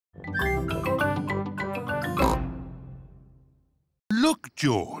Look,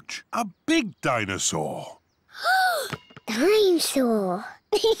 George, a big dinosaur. Dinosaur.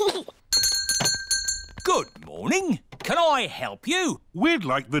 Good morning. Can I help you? We'd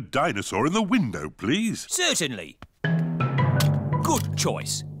like the dinosaur in the window, please. Certainly. Good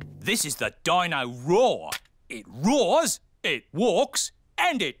choice. This is the Dino Roar. It roars, it walks,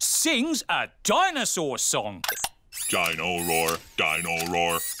 and it sings a dinosaur song. Dino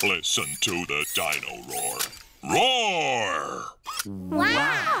roar, listen to the dino roar. Roar!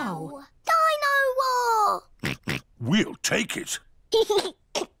 Wow! Dino Roar! We'll take it.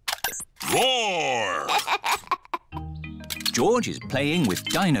 Roar! George is playing with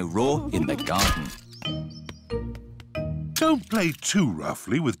Dino Roar in the garden. Don't play too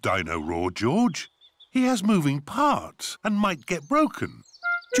roughly with Dino Roar, George. He has moving parts and might get broken.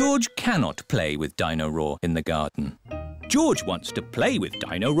 George cannot play with Dino Roar in the garden. George wants to play with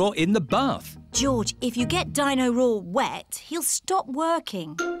Dino Roar in the bath. George, if you get Dino Roar wet, he'll stop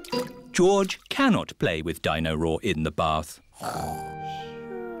working. George cannot play with Dino Roar in the bath.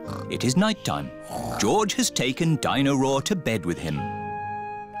 It is night time. George has taken Dino Roar to bed with him.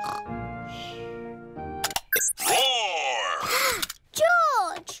 Roar!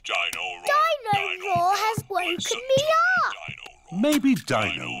 George! Dino Roar has woken me up. Maybe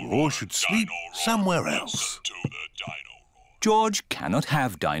Dino Roar should sleep somewhere else. George cannot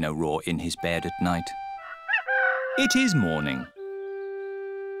have Dino Roar in his bed at night. It is morning.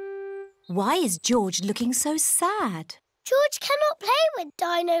 Why is George looking so sad? George cannot play with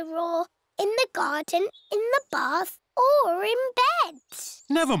Dino Roar in the garden, in the bath or in bed.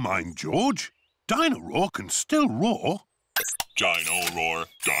 Never mind, George. Dino Roar can still roar. Dino roar,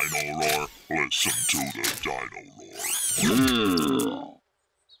 listen to the dino roar.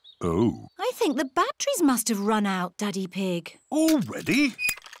 Oh. I think the batteries must have run out, Daddy Pig. Already?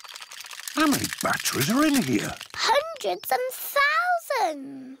 How many batteries are in here? Hundreds and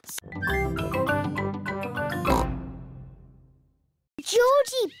thousands.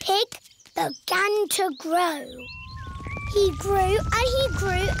 Georgie Pig began to grow. He grew and he grew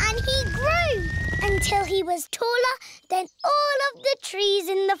and he grew until he was taller than all of the trees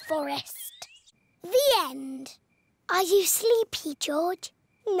in the forest. The end. Are you sleepy, George?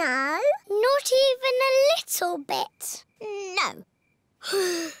 No. Not even a little bit? No.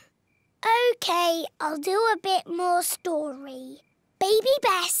 OK, I'll do a bit more story. Baby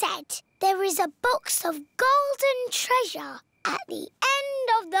Bear said there is a box of golden treasure at the end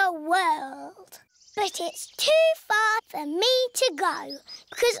of the world. But it's too far for me to go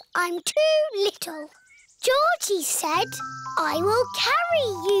because I'm too little. Georgie said I will carry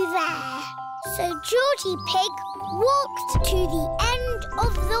you there. So Georgie Pig walked to the end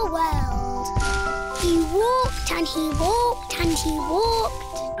of the world. He walked and he walked and he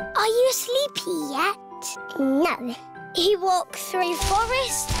walked. Are you sleepy yet? No. He walked through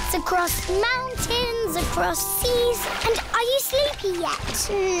forests, across mountains, across seas. And are you sleepy yet?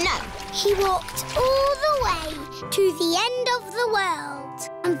 No. He walked all the way to the end of the world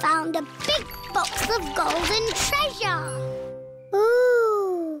and found a big box of golden treasure.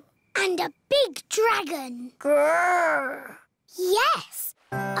 Ooh. And a big dragon. Grrr. Yes,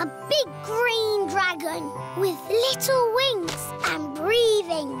 a big green dragon with little wings and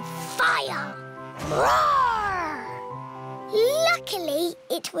breathing fire. Roar! Luckily,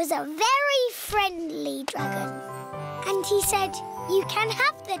 it was a very friendly dragon. And he said, you can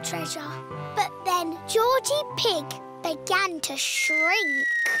have the treasure. But then Georgie Pig began to shrink.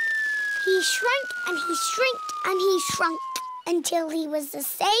 He shrank and he shrinked and he shrunk until he was the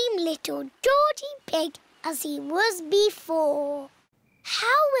same little Georgie Pig as he was before.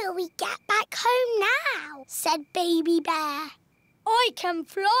 How will we get back home now? Said Baby Bear. I can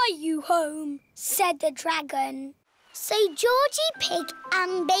fly you home, said the dragon. So Georgie Pig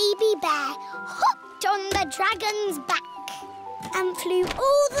and Baby Bear hopped on the dragon's back and flew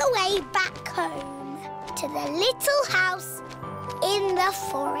all the way back home to the little house in the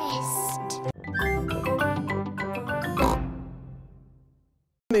forest.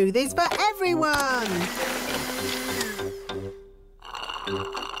 Smoothies for everyone!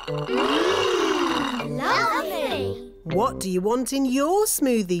 Lovely! What do you want in your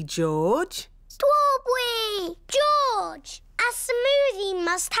smoothie, George? Strawberry! George, a smoothie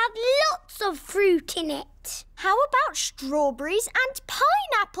must have lots of fruit in it. How about strawberries and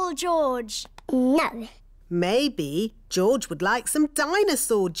pineapple, George? No. Maybe George would like some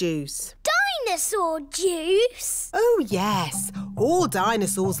dinosaur juice. Dinosaur juice? Oh, yes. All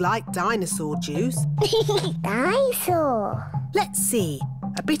dinosaurs like dinosaur juice. Dinosaur. Let's see.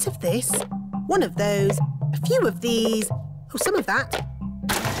 A bit of this, one of those, a few of these, oh, some of that.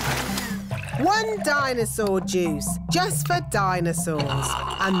 1 dinosaur juice, just for dinosaurs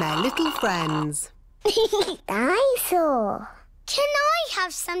and their little friends. Dinosaur. Can I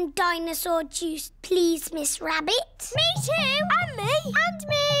have some dinosaur juice, please, Miss Rabbit? Me too. And me. And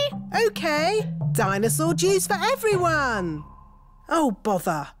me. OK, dinosaur juice for everyone. Oh,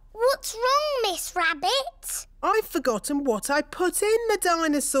 bother. What's wrong, Miss Rabbit? I've forgotten what I put in the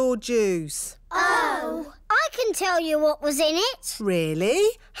dinosaur juice. Oh, I can tell you what was in it.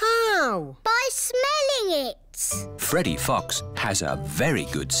 Really? How? By smelling it. Freddy Fox has a very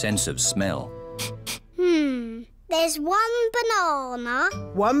good sense of smell. There's 1 banana.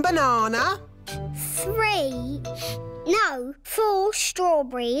 1 banana. 4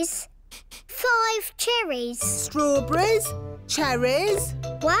 strawberries. 5 cherries. Strawberries, cherries.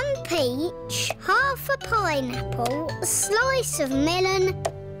 1 peach, half a pineapple, a slice of melon,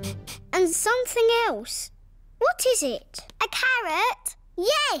 and something else. What is it? A carrot?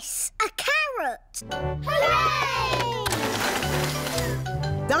 Yes, a carrot. Hooray!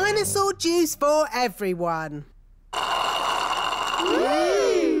 Dinosaur juice for everyone.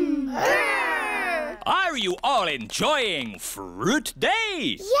 Are you all enjoying Fruit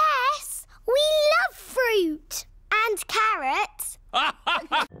Day? Yes, we love fruit. And carrots.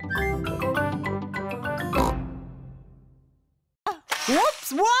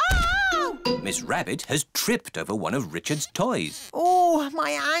 Whoops! Wow! Miss Rabbit has tripped over one of Richard's toys. Oh,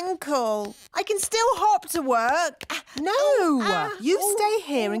 my ankle. I can still hop to work. No, you stay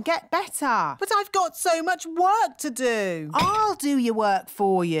here and get better. But I've got so much work to do. I'll do your work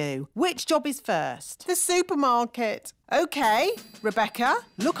for you. Which job is first? The supermarket. OK, Rebecca,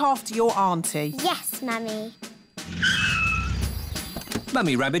 look after your auntie. Yes, Mummy.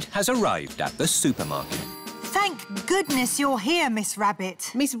 Mummy Rabbit has arrived at the supermarket. Thank goodness you're here, Miss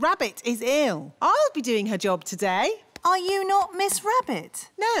Rabbit. Miss Rabbit is ill. I'll be doing her job today. Are you not Miss Rabbit?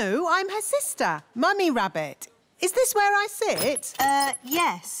 No, I'm her sister, Mummy Rabbit. Is this where I sit?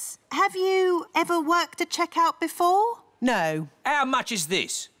 Yes. Have you ever worked a checkout before? No. How much is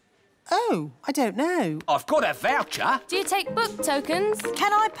this? Oh, I don't know. I've got a voucher. Do you take book tokens?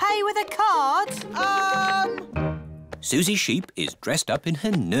 Can I pay with a card? Susie Sheep is dressed up in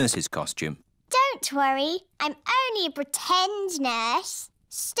her nurse's costume. Don't worry, I'm only a pretend nurse.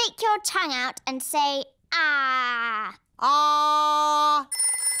 Stick your tongue out and say, ah. Ah!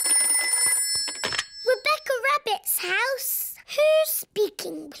 Rebecca Rabbit's house. Who's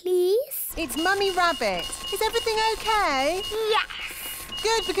speaking, please? It's Mummy Rabbit. Is everything OK? Yes.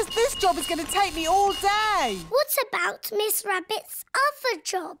 Good, because this job is going to take me all day. What about Miss Rabbit's other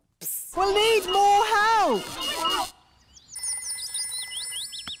jobs? We'll need more help.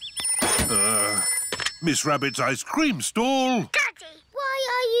 Miss Rabbit's ice cream stall. Daddy, why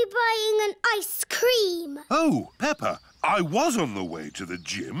are you buying an ice cream? Oh, Peppa, I was on the way to the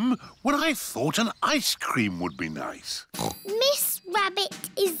gym when I thought an ice cream would be nice. Miss Rabbit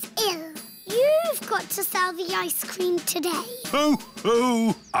is ill. You've got to sell the ice cream today.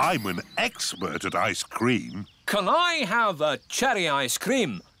 Oh, I'm an expert at ice cream. Can I have a cherry ice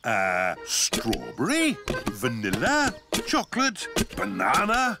cream? Strawberry, vanilla, chocolate,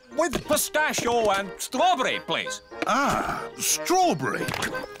 banana. With pistachio and strawberry, please. Strawberry.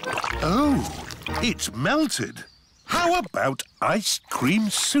 Oh, it's melted. How about ice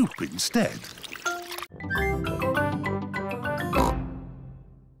cream soup instead?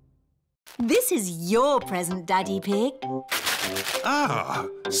 This is your present, Daddy Pig.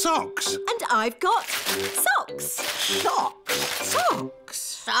 Socks. And I've got socks. Socks.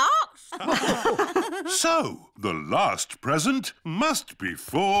 Socks? So, the last present must be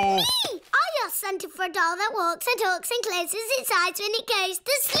for... I asked Santa for a doll that walks and talks and closes its eyes when it goes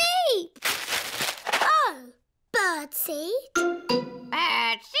to sleep. Oh, birdseed.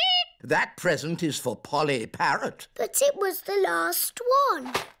 Birdseed? That present is for Polly Parrot. But it was the last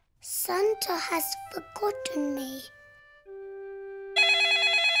one. Santa has forgotten me.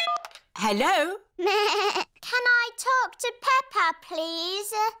 Hello? Can I talk to Peppa,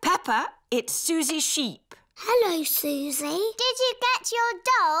 please? Peppa, it's Susie Sheep. Hello, Susie. Did you get your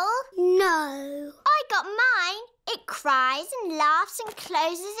doll? No. I got mine. It cries and laughs and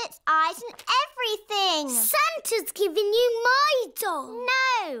closes its eyes and everything. Santa's given you my doll.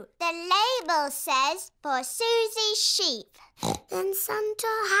 No, the label says for Susie Sheep. Then Santa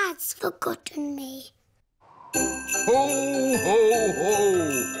has forgotten me. Ho, ho,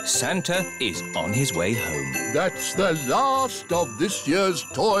 ho! Santa is on his way home. That's the last of this year's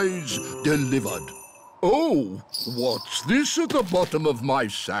toys delivered. Oh, what's this at the bottom of my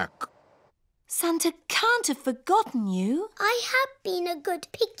sack? Santa can't have forgotten you. I have been a good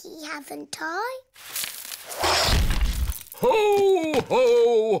piggy, haven't I? Ho,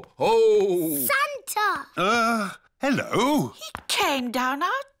 ho, ho! Santa! Hello? He came down our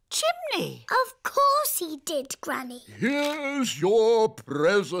chimney. Of course he did, Granny. Here's your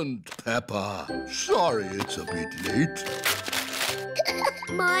present, Peppa. Sorry it's a bit late.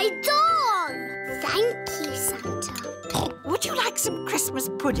 My doll! Thank you, Santa. Would you like some Christmas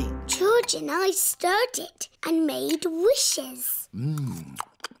pudding? George and I stirred it and made wishes.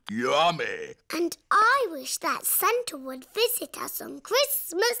 Yummy. And I wish that Santa would visit us on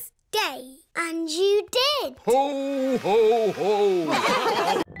Christmas Day. And you did. Ho, ho, ho!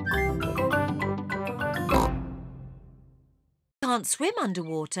 Can't swim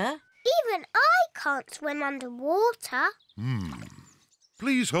underwater. Even I can't swim underwater.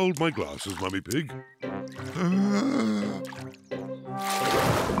 Please hold my glasses, Mummy Pig.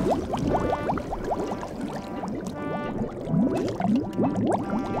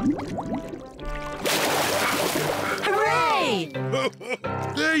 Hooray!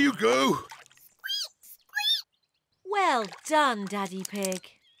 There you go. Well done, Daddy Pig.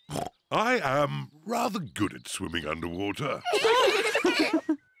 I am rather good at swimming underwater.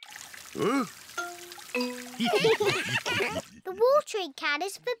 Huh? The watering can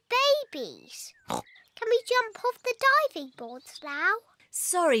is for babies. Can we jump off the diving boards now?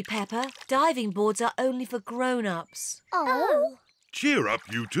 Sorry, Peppa. Diving boards are only for grown-ups. Oh. Cheer up,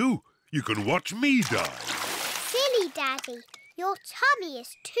 you two. You can watch me dive. Silly Daddy. Your tummy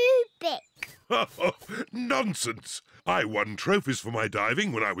is too big. Nonsense. I won trophies for my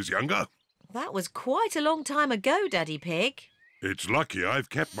diving when I was younger. That was quite a long time ago, Daddy Pig. It's lucky I've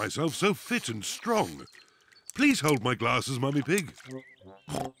kept myself so fit and strong. Please hold my glasses, Mummy Pig.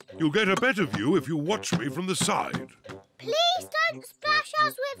 You'll get a better view if you watch me from the side. Please don't splash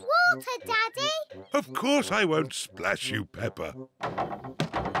us with water, Daddy. Of course I won't splash you, Peppa.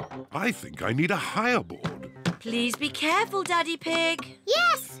 I think I need a higher board. Please be careful, Daddy Pig.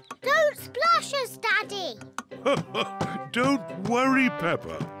 Yes, don't splash us, Daddy. Don't worry,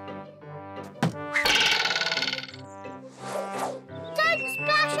 Peppa. Don't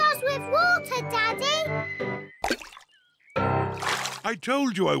splash us with water, Daddy. I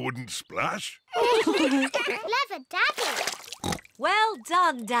told you I wouldn't splash. Clever Daddy. Well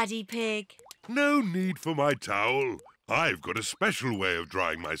done, Daddy Pig. No need for my towel. I've got a special way of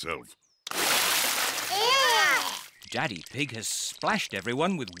drying myself. Daddy Pig has splashed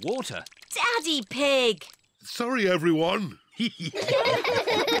everyone with water. Daddy Pig! Sorry, everyone.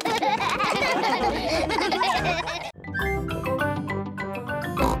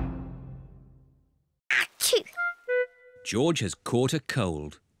 Achoo! George has caught a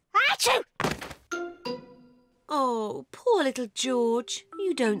cold. Achoo! Oh, poor little George.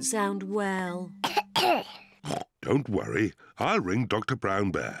 You don't sound well. Don't worry. I'll ring Dr.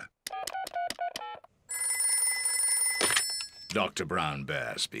 Brown Bear. Dr. Brown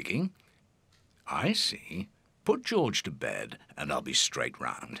Bear speaking. I see. Put George to bed and I'll be straight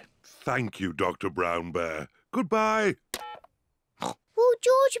round. Thank you, Dr. Brown Bear. Goodbye. Will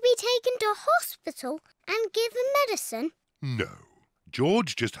George be taken to hospital and given medicine? No.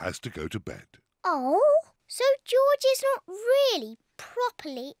 George just has to go to bed. Oh, so George is not really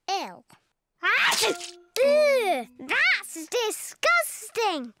properly ill. Achoo! Ugh, that's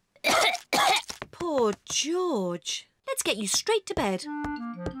disgusting. Poor George. Let's get you straight to bed.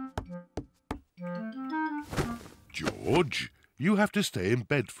 George, you have to stay in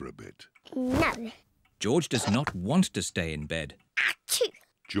bed for a bit. No. George does not want to stay in bed. Achoo!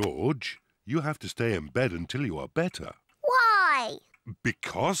 George, you have to stay in bed until you are better. Why?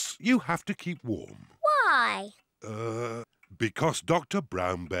 Because you have to keep warm. Why? Because Dr.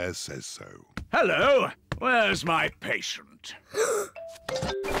 Brown Bear says so. Hello, where's my patient?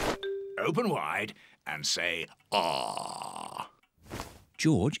 Open wide and say, "Ah."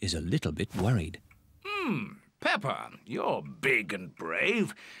 George is a little bit worried. Peppa, you're big and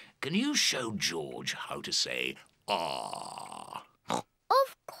brave. Can you show George how to say, "Ah"?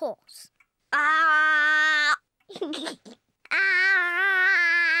 Of course. Ah!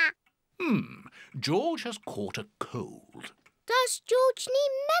 Ah! George has caught a cold. Does George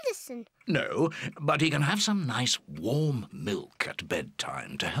need medicine? No, but he can have some nice warm milk at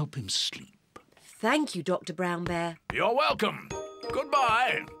bedtime to help him sleep. Thank you, Dr. Brown Bear. You're welcome.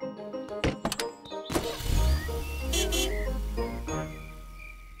 Goodbye.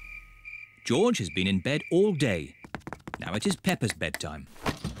 George has been in bed all day. Now it is Peppa's bedtime.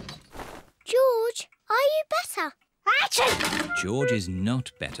 George, are you better? Achoo! George is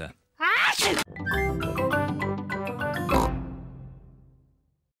not better. Achoo!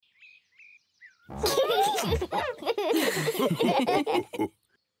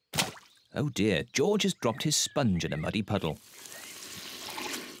 Oh dear, George has dropped his sponge in a muddy puddle.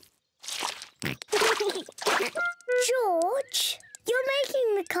 George, you're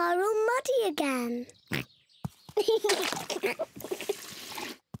making the car all muddy again.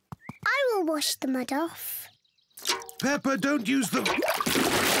 I will wash the mud off. Peppa, don't use the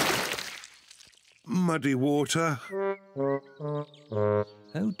muddy water.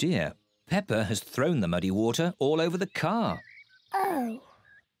 Oh dear, Peppa has thrown the muddy water all over the car. Oh.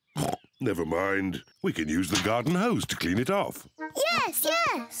 Never mind. We can use the garden hose to clean it off. Yes,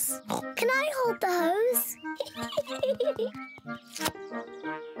 yes. Can I hold the hose?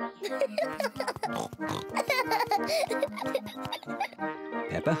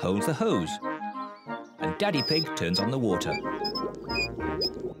 Peppa holds the hose. And Daddy Pig turns on the water.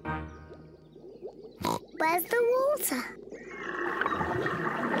 Where's the water?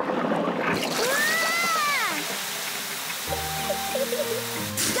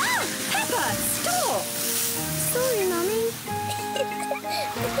 Ah! Peppa, stop! Sorry, Mummy.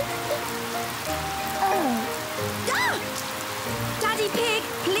 Oh. Ah! Daddy Pig,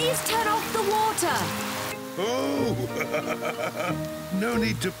 please turn off the water. Oh! No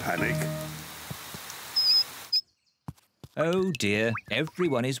need to panic. Oh dear,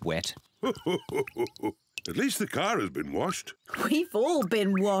 everyone is wet. At least the car has been washed. We've all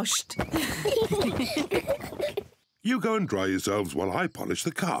been washed. You go and dry yourselves while I polish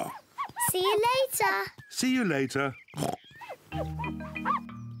the car. See you later. See you later.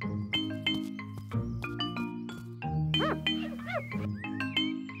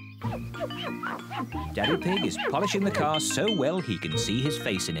 Daddy Pig is polishing the car so well he can see his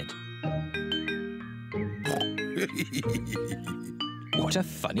face in it. What a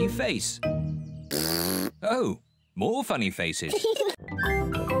funny face. Oh, more funny faces. Ice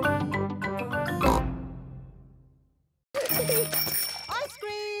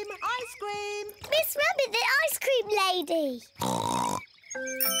cream! Ice cream! Miss Rabbit, the ice cream lady.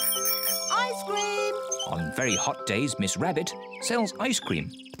 Ice cream! On very hot days, Miss Rabbit sells ice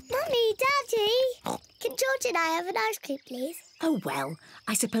cream. Mummy, Daddy, can George and I have an ice cream, please? Oh, well,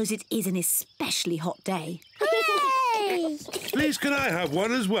 I suppose it is an especially hot day. Hooray! Please, can I have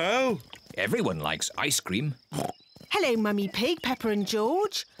one as well? Everyone likes ice cream. Hello, Mummy Pig, Peppa and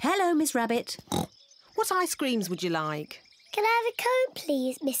George. Hello, Miss Rabbit. What ice creams would you like? Can I have a cone,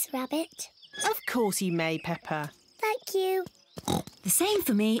 please, Miss Rabbit? Of course you may, Peppa. Thank you. The same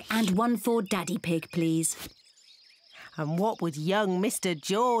for me and one for Daddy Pig, please. And what would young Mr.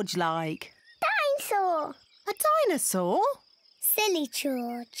 George like? Dinosaur. A dinosaur? Silly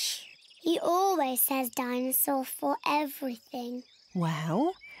George. He always says dinosaur for everything.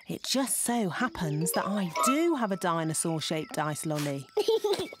 Well, it just so happens that I do have a dinosaur-shaped ice lolly.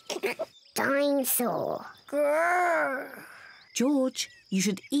 Dinosaur. Grrr. George, you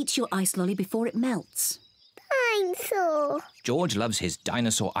should eat your ice lolly before it melts. Dinosaur. George loves his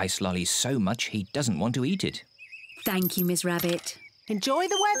dinosaur ice lolly so much he doesn't want to eat it. Thank you, Miss Rabbit. Enjoy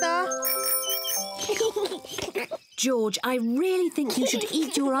the weather. George, I really think you should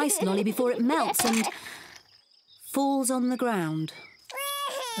eat your ice lolly before it melts and falls on the ground.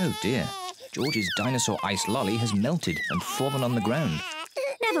 Oh dear, George's dinosaur ice lolly has melted and fallen on the ground.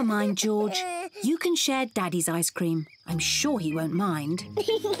 Never mind, George. You can share Daddy's ice cream. I'm sure he won't mind.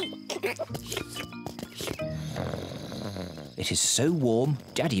 It is so warm,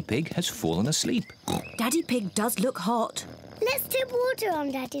 Daddy Pig has fallen asleep. Daddy Pig does look hot. Let's dip water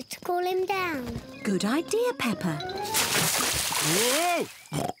on Daddy to cool him down. Good idea, Peppa. Whoa!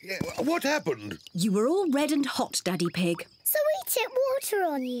 What happened? You were all red and hot, Daddy Pig. So we tip water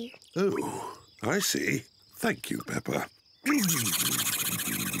on you. Oh, I see. Thank you, Peppa.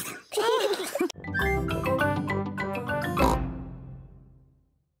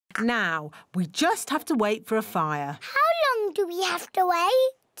 Now, we just have to wait for a fire. How long do we have to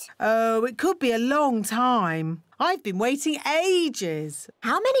wait? Oh, it could be a long time. I've been waiting ages.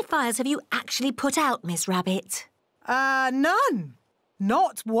 How many fires have you actually put out, Miss Rabbit? None.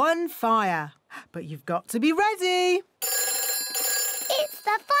 Not one fire. But you've got to be ready. It's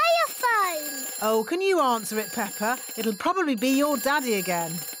the fire phone. Oh, can you answer it, Peppa? It'll probably be your daddy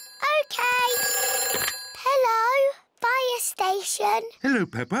again. OK. Hello, fire station. Hello,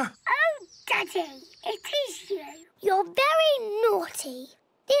 Peppa. Oh, Daddy, it is you. You're very naughty.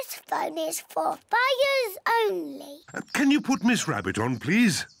 This phone is for fires only. Can you put Miss Rabbit on,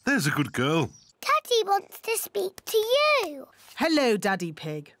 please? There's a good girl. Daddy wants to speak to you. Hello, Daddy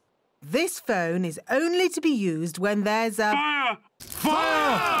Pig. This phone is only to be used when there's a... Fire!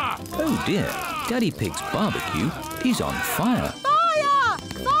 Fire! Oh dear, Daddy Pig's barbecue is on fire. Fire!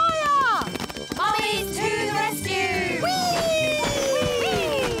 Fire! Mummies to the rescue!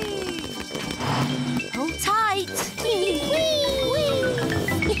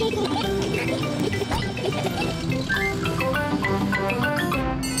 Fire!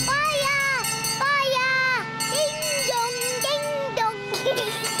 Fire! Ding dong, ding dong.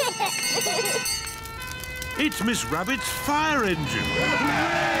 It's Miss Rabbit's fire engine.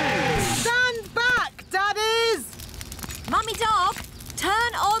 Stand back, Daddies! Mummy Dog,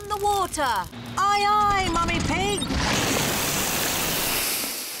 turn on the water. Aye, aye, Mummy Pig.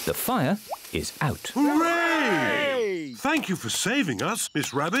 The fire is out. Hooray! Thank you for saving us,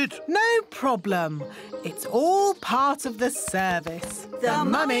 Miss Rabbit. No problem. It's all part of the service. The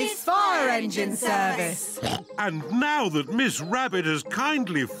Mummy's Fire Engine Service. And now that Miss Rabbit has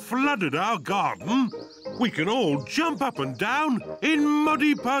kindly flooded our garden, we can all jump up and down in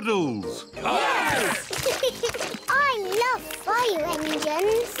muddy puddles. I love fire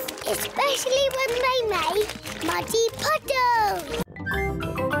engines, especially when they make muddy puddles.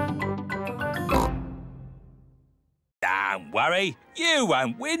 Don't worry, you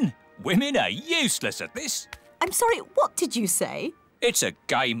won't win. Women are useless at this. I'm sorry, what did you say? It's a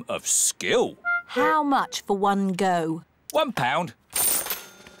game of skill. How much for one go? £1.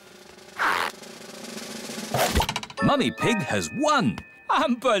 Mummy Pig has won.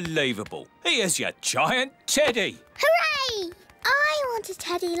 Unbelievable. Here's your giant teddy. Hooray! I want a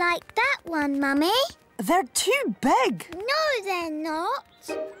teddy like that one, Mummy. They're too big. No, they're not.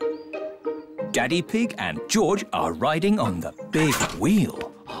 Daddy Pig and George are riding on the big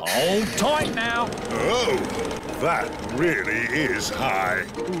wheel. Hold tight now. Oh, that really is high.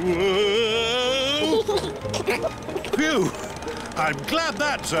 Whoa! Phew! I'm glad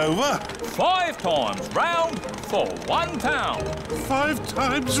that's over. 5 times round for £1. 5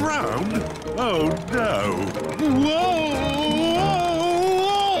 times round? Oh, no. Whoa!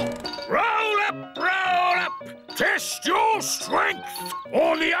 Roll up, roll up! Test your strength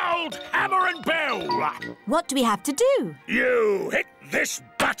on the old hammer and bell. What do we have to do? You hit this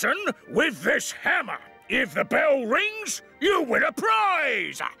button with this hammer. If the bell rings, you win a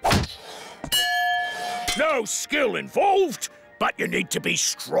prize. No skill involved, but you need to be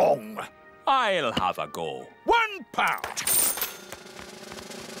strong. I'll have a go. £1.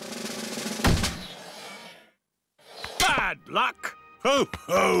 Bad luck. Ho,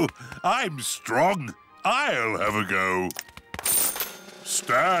 ho! I'm strong. I'll have a go.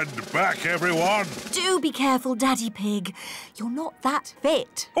 Stand back, everyone. Do be careful, Daddy Pig. You're not that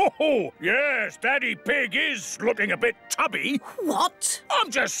fit. Oh, yes, Daddy Pig is looking a bit tubby. What? I'm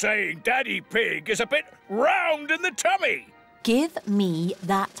just saying Daddy Pig is a bit round in the tummy. Give me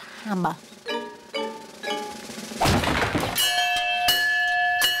that hammer.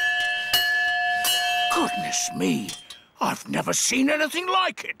 Goodness me, I've never seen anything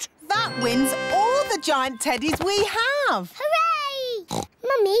like it. That wins all the giant teddies we have. Hooray!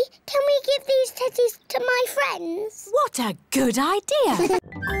 Mummy, can we give these teddies to my friends? What a good idea.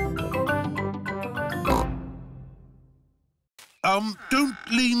 Don't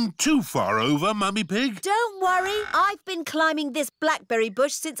lean too far over, Mummy Pig. Don't worry, I've been climbing this blackberry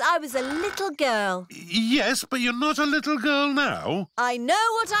bush since I was a little girl. Yes, but you're not a little girl now. I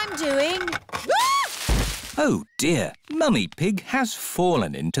know what I'm doing. Oh dear, Mummy Pig has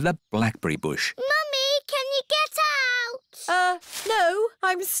fallen into the blackberry bush. Mummy, can you get out? No,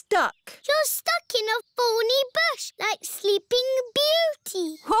 I'm stuck. You're stuck in a thorny bush like Sleeping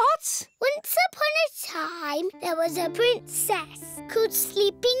Beauty. What? Once upon a time, there was a princess called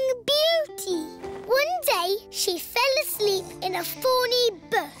Sleeping Beauty. One day, she fell asleep in a thorny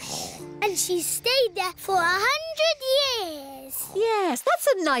bush, and she stayed there for 100 years. Yes, that's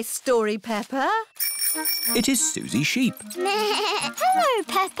a nice story, Peppa. It is Susie Sheep. Hello,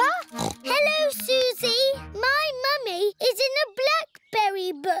 Peppa. Hello, Susie. My mummy is in a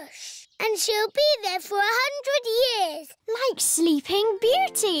blackberry bush, and she'll be there for 100 years. Like Sleeping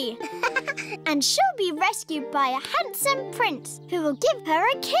Beauty. And she'll be rescued by a handsome prince who will give her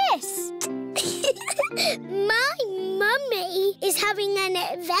a kiss. My mummy is having an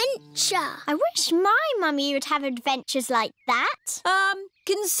adventure. I wish my mummy would have adventures like that.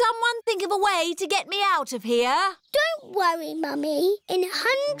 Can someone think of a way to get me out of here? Don't worry, Mummy. In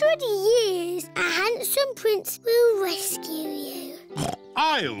 100 years, a handsome prince will rescue you.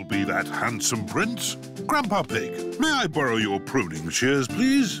 I'll be that handsome prince. Grandpa Pig, may I borrow your pruning shears,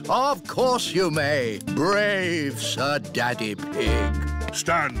 please? Of course you may, brave Sir Daddy Pig.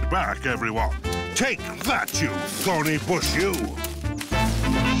 Stand back, everyone. Take that, you thorny bush, you.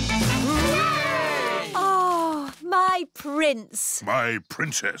 Oh, my prince. My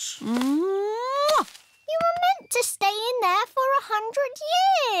princess. You were meant to stay in there for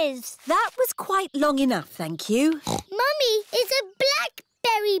 100 years. That was quite long enough, thank you. Mummy is a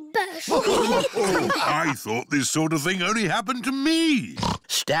berry bush. I thought this sort of thing only happened to me.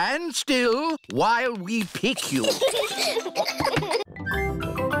 Stand still while we pick you.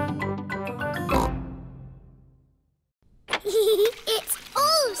 It's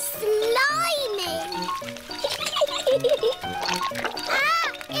all slimy.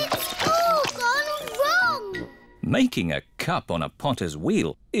 It's all gone wrong. Making a cup on a potter's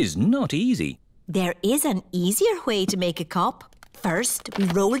wheel is not easy. There is an easier way to make a cup. First, we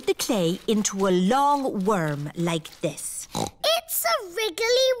roll the clay into a long worm like this. It's a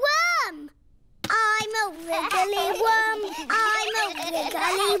wriggly worm. I'm a wriggly worm. I'm a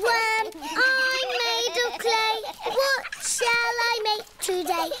wriggly worm. I'm made of clay. What shall I make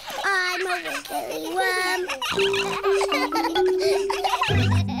today? I'm a wriggly worm.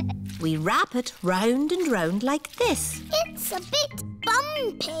 We wrap it round and round like this. It's a bit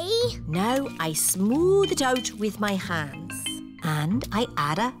bumpy. Now I smooth it out with my hands. And I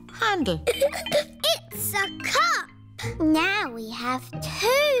add a handle. It's a cup. Now we have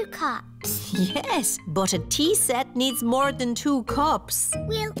 2 cups. Yes, but a tea set needs more than 2 cups.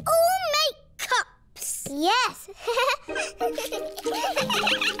 We'll all make cups. Yes.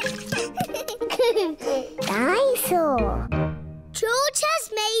 Dinosaur. George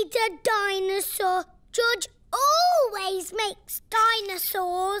has made a dinosaur. George always makes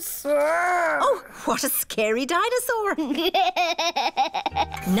dinosaurs. Oh, what a scary dinosaur.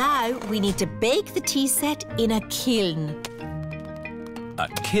 Now we need to bake the tea set in a kiln. A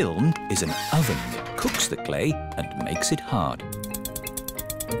kiln is an oven that cooks the clay and makes it hard.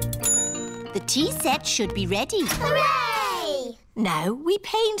 The tea set should be ready. Hooray! Now we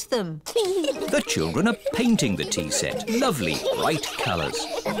paint them. The children are painting the tea set. Lovely, bright colours.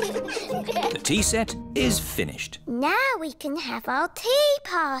 The tea set is finished. Now we can have our tea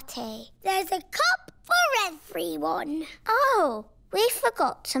party. There's a cup for everyone. Oh, we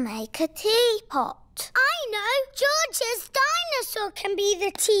forgot to make a teapot. I know. George's dinosaur can be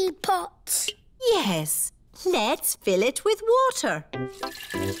the teapot. Yes. Let's fill it with water.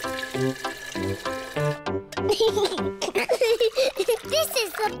 This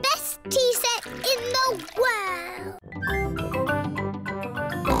is the best tea set in the world.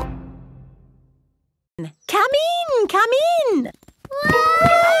 Come in.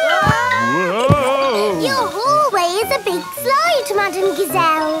 Whoa! Your hallway is a big slide, Madame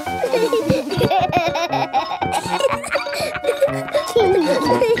Gazelle.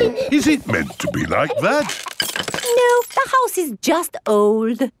 Is it meant to be like that? No, the house is just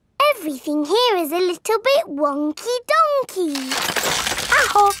old. Everything here is a little bit wonky-donkey.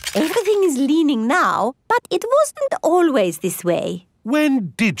 Oh, everything is leaning now, but it wasn't always this way.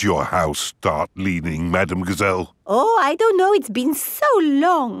 When did your house start leaning, Madame Gazelle? Oh, I don't know. It's been so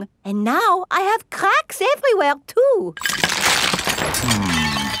long. And now I have cracks everywhere too.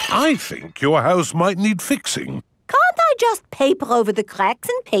 I think your house might need fixing. Can't I just paper over the cracks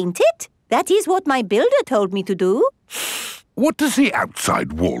and paint it? That is what my builder told me to do. What does the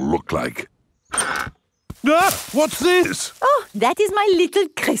outside wall look like? Ah! What's this? Oh, that is my little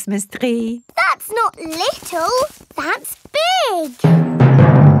Christmas tree. That's not little, that's big.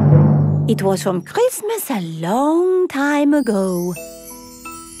 It was from Christmas a long time ago.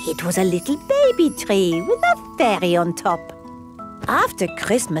 It was a little baby tree with a fairy on top. After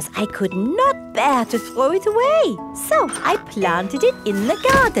Christmas, I could not bear to throw it away, so I planted it in the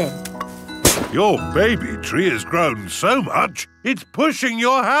garden. Your baby tree has grown so much, it's pushing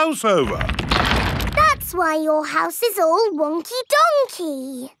your house over. That's why your house is all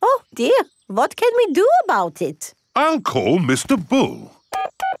wonky-donkey. Oh, dear. What can we do about it? I'll call Mr. Bull.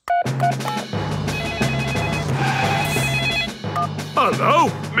 Hello,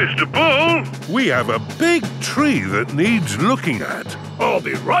 Mr. Bull. We have a big tree that needs looking at. I'll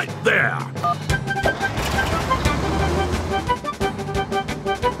be right there.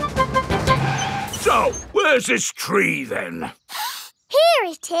 So, where's this tree then? Here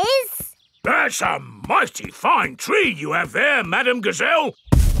it is. That's a mighty fine tree you have there, Madame Gazelle.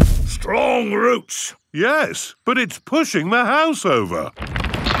 Strong roots. Yes, but it's pushing the house over.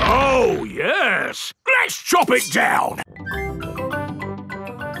 Oh, yes. Let's chop it down.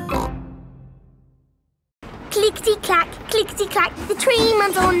 Clickety-clack, clickety-clack, the tree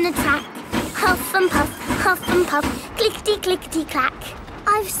man's on the track. Huff and puff, clickety-clickety-clack.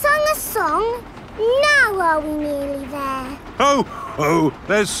 I've sung a song. Now are we nearly there? Oh,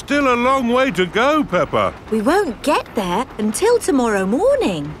 there's still a long way to go, Peppa. We won't get there until tomorrow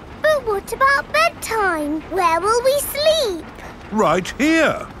morning. But what about bedtime? Where will we sleep? Right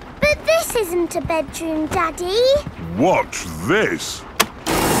here. But this isn't a bedroom, Daddy. Watch this.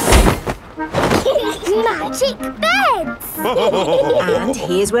 Magic beds! And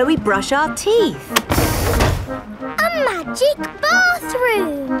here's where we brush our teeth. A magic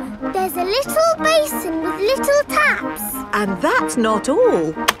bathroom. There's a little basin with little taps. And that's not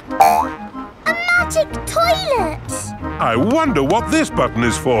all. A magic toilet. I wonder what this button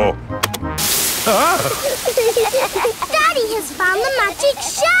is for. Ah! Daddy has found the magic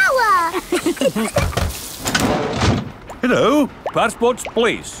shower. Hello? Passports,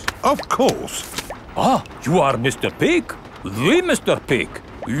 please. Of course. Ah, you are Mr. Pig? The Mr. Pig.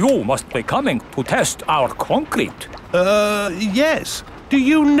 You must be coming to test our concrete. Yes. Do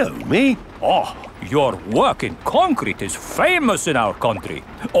you know me? Oh, your work in concrete is famous in our country.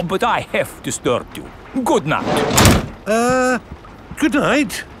 Oh, but I have disturbed you. Good night. Good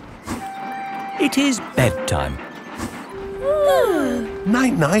night. It is bedtime.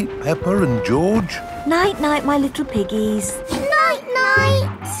 Night-night, Peppa and George. Night-night, my little piggies. Night-night.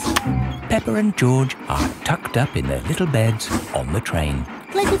 Peppa and George are tucked up in their little beds on the train.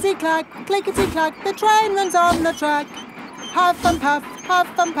 Clickety-clack, clickety-clack, the train runs on the track. Huff and puff,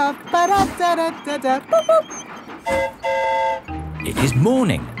 ba-da-da-da-da, boop, boop. It is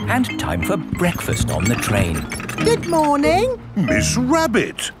morning and time for breakfast on the train. Good morning. Miss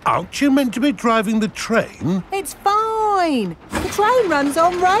Rabbit, aren't you meant to be driving the train? It's fine. The train runs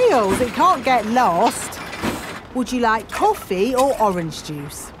on rails. It can't get lost. Would you like coffee or orange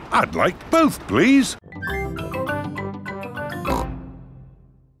juice? I'd like both, please.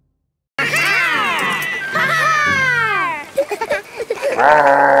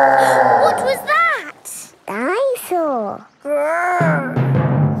 What was that? Dinosaur.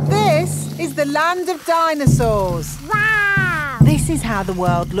 This is the land of dinosaurs. Wow! This is how the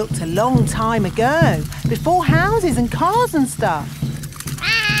world looked a long time ago, before houses and cars and stuff.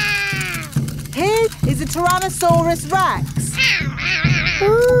 Here is a Tyrannosaurus Rex.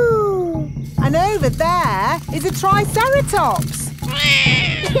 Ooh! And over there is a Triceratops.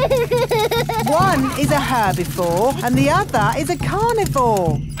 One is a herbivore and the other is a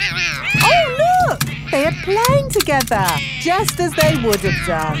carnivore. Oh, look! They are playing together, just as they would have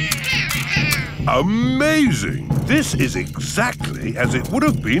done. Amazing! This is exactly as it would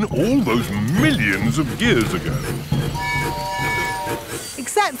have been all those millions of years ago.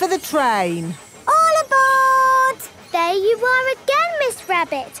 Except for the train. All aboard! There you are again, Miss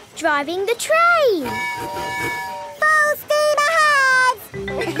Rabbit, driving the train. Full steam ahead!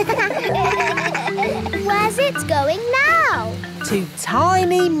 Where's it going now? To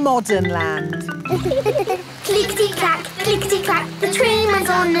tiny modern land. Clickety-clack, clickety-clack, the train runs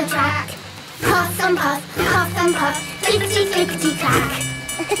on the track. Puff and puff, clickety-clickety-clack.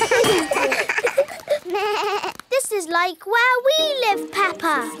 This is like where we live,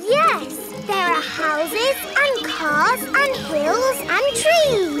 Peppa. Yes, there are houses and cars and hills and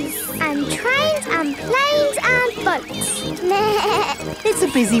trees and trains and planes and boats. It's a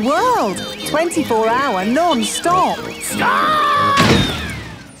busy world. 24-hour non-stop. Stop!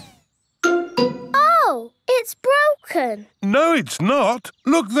 Oh, it's broken. No, it's not.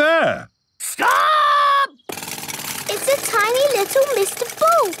 Look there. Stop! It's a tiny little Mr.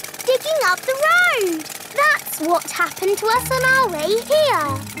 Bull digging up the road. That's what happened to us on our way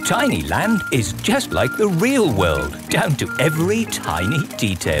here. Tiny land is just like the real world, down to every tiny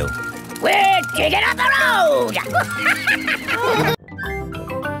detail. We're digging up the road!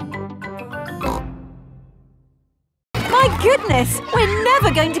 My goodness, we're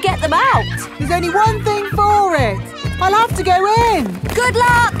never going to get them out. There's only one thing for it. I'll have to go in. Good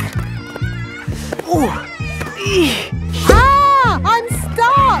luck. Ah! I'm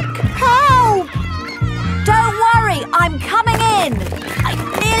stuck! Help! Don't worry, I'm coming in. I'm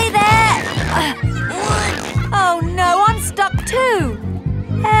nearly there. Oh no, I'm stuck too.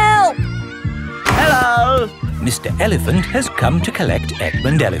 Help! Hello! Mr. Elephant has come to collect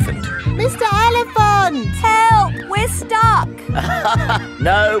Edmund Elephant. Mr. Elephant! Help! We're stuck.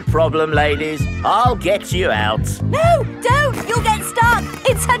 No problem, ladies. I'll get you out. No, don't! You'll get stuck.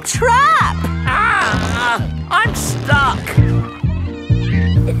 It's a trap. Ah! I'm stuck.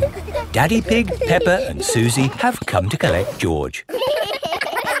 Daddy Pig, Peppa and Susie have come to collect George.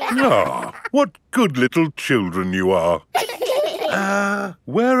 Ah, what good little children you are.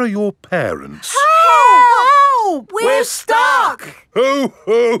 Where are your parents? Help! We're stuck. Ho,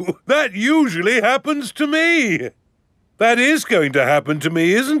 ho! That usually happens to me. That is going to happen to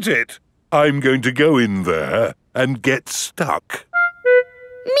me, isn't it? I'm going to go in there and get stuck.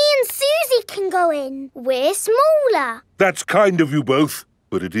 Me and Susie can go in. We're smaller. That's kind of you both,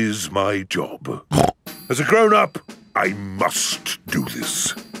 but it is my job. As a grown-up, I must do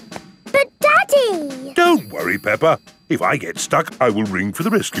this. But Daddy! Don't worry, Peppa. If I get stuck, I will ring for the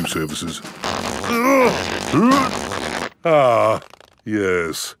rescue services. Ah,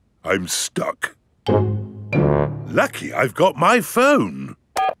 yes, I'm stuck. Lucky I've got my phone.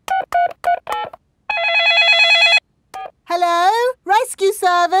 Hello? Rescue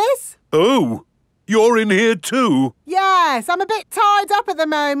service? Oh, you're in here too? Yes, I'm a bit tied up at the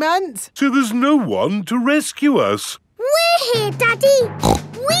moment. So there's no one to rescue us? We're here, Daddy.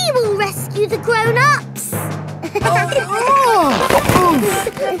 We will rescue the grown-ups.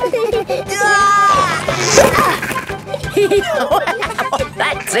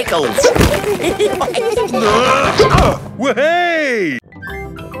 That tickles. Hey!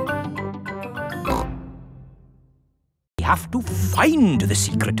 We have to find the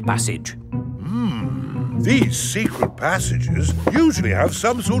secret passage. These secret passages usually have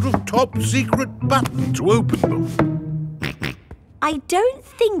some sort of top secret button to open them. I don't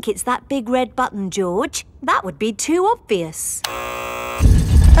think it's that big red button, George. That would be too obvious.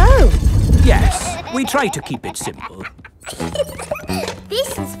 Oh! Yes, we try to keep it simple.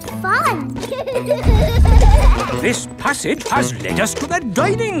 This is fun. This passage has led us to the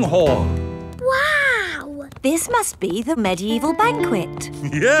dining hall. Wow! This must be the medieval banquet.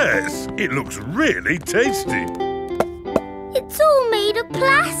 Yes, it looks really tasty. It's all made of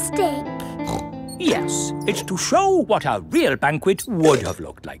plastic. Yes, it's to show what a real banquet would have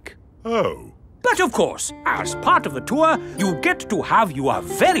looked like. Oh. But of course, as part of the tour, you get to have your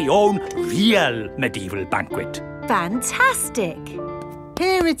very own real medieval banquet. Fantastic!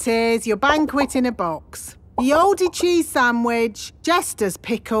 Here it is, your banquet in a box. The oldie cheese sandwich, jester's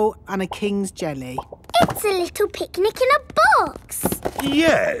pickle and a king's jelly. It's a little picnic in a box.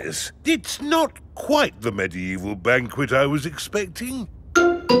 Yes, it's not quite the medieval banquet I was expecting.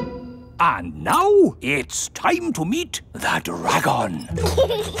 And now it's time to meet the dragon.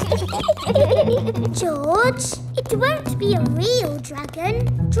 George, it won't be a real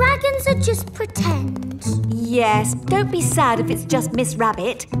dragon. Dragons are just pretend. Yes, don't be sad if it's just Miss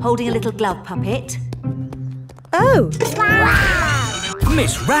Rabbit holding a little glove puppet. Oh! Wow!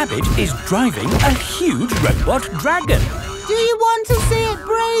 Miss Rabbit is driving a huge robot dragon. Do you want to see it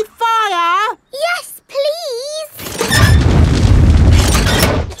breathe fire? Yes, please!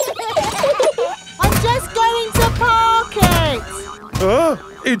 I'm just going to park it!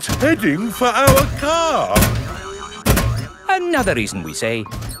 It's heading for our car. Another reason we say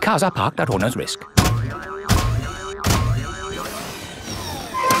cars are parked at owner's risk.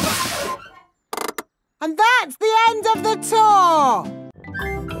 And that's the end of the tour!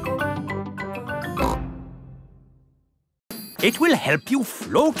 It will help you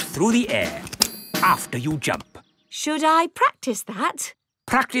float through the air after you jump. Should I practice that?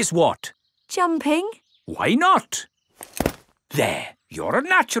 Practice what? Jumping? Why not? There, you're a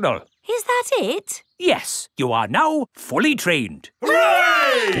natural. Is that it? Yes, you are now fully trained.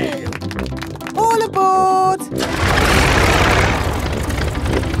 Hooray! All aboard!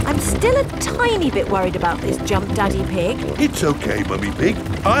 I'm still a tiny bit worried about this jump, Daddy Pig. It's okay, Mummy Pig.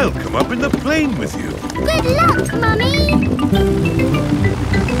 I'll come up in the plane with you. Good luck, Mummy!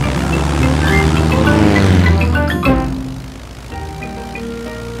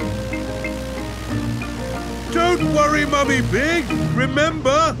 Don't worry, Mummy Pig.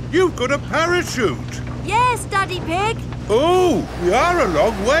 Remember, you've got a parachute. Yes, Daddy Pig. Oh, we are a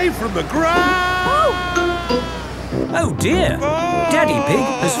long way from the ground. Oh dear, Daddy Pig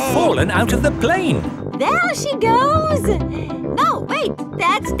has fallen out of the plane. There she goes. No, wait,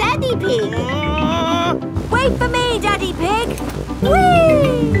 that's Daddy Pig. Wait for me, Daddy Pig.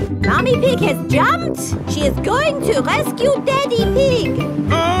 Whee! Mummy Pig has jumped. She is going to rescue Daddy Pig.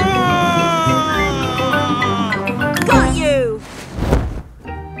 Got you.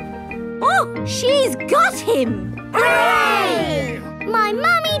 Oh, she's got him. Hooray! My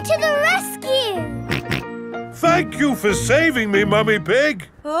mummy to the rescue! Thank you for saving me, Mummy Pig.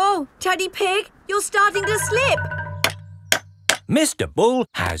 Oh, Daddy Pig, you're starting to slip. Mr. Bull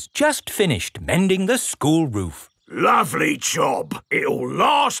has just finished mending the school roof. Lovely job. It'll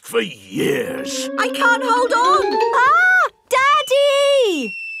last for years. I can't hold on. Ah,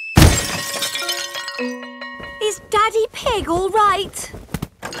 Daddy! Is Daddy Pig all right?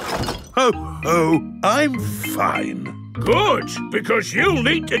 Oh, I'm fine. Good, because you'll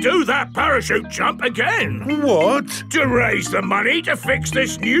need to do that parachute jump again. What? To raise the money to fix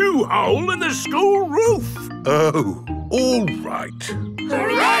this new hole in the school roof. Oh, all right.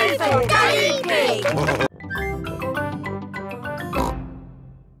 Hooray for Daddy Pig!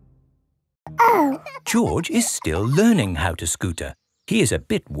 Oh. George is still learning how to scooter. He is a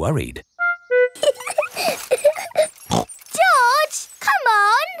bit worried. George, come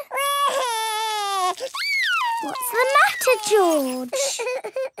on! What's the matter, George?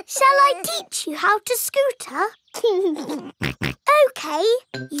 Shall I teach you how to scooter? OK,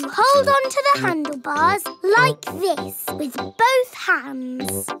 you hold on to the handlebars like this with both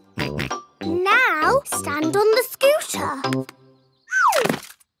hands. Now stand on the scooter.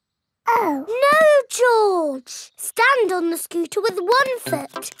 Oh. No, George. Stand on the scooter with one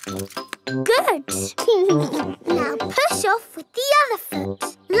foot. Good. Now push off with the other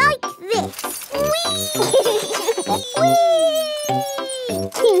foot, like this. Whee! Whee!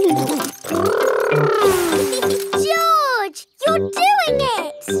 George, you're doing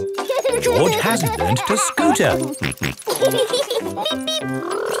it! George has learned to scooter.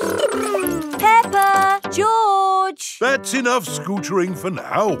 Peppa! George! That's enough scootering for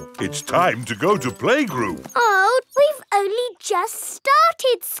now. It's time to go to playgroup. Oh, we've only just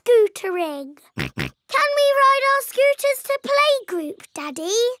started scootering. Can we ride our scooters to playgroup,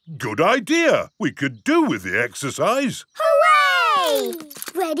 Daddy? Good idea. We could do with the exercise. Hooray!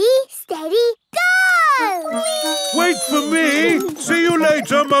 Ready, steady, go! Wait for me. See you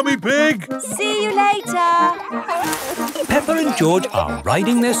later, Mummy Pig. See you later. Peppa and George are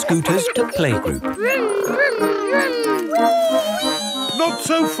riding their scooters to playgroup. Vroom, vroom, vroom. Not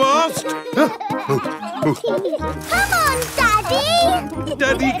so fast. Come on, Daddy!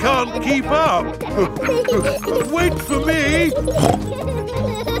 Daddy can't keep up. Wait for me.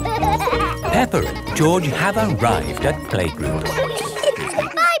 Peppa and George have arrived at playgroup.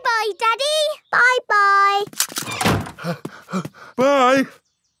 Bye-bye, Daddy. Bye-bye. Bye.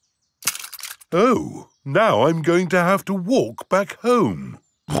 Oh, now I'm going to have to walk back home.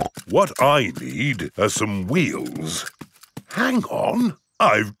 What I need are some wheels. Hang on,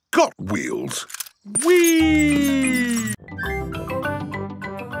 I've got wheels. Whee!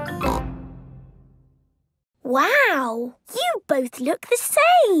 Wow, you both look the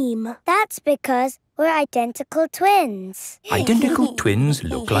same. That's because we're identical twins. Identical twins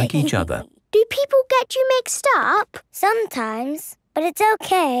look like each other. Do people get you mixed up? Sometimes, but it's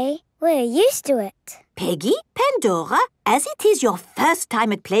okay. We're used to it. Peggy, Pandora, as it is your first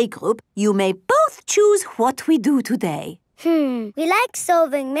time at playgroup, you may both choose what we do today. We like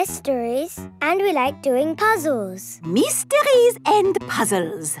solving mysteries and we like doing puzzles. Mysteries and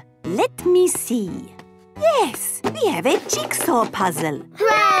puzzles. Let me see. Yes, we have a jigsaw puzzle.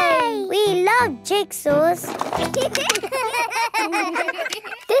 Hooray! We love jigsaws.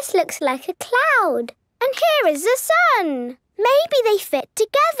 This looks like a cloud. And here is the sun. Maybe they fit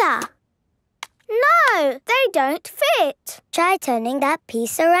together. No, they don't fit. Try turning that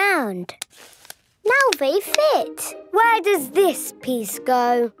piece around. Now they fit. Where does this piece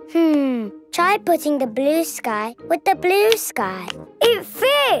go? Try putting the blue sky with the blue sky. It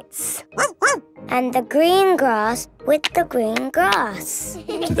fits. And the green grass with the green grass.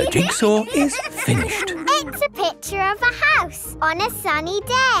 The jigsaw is finished. It's a picture of a house on a sunny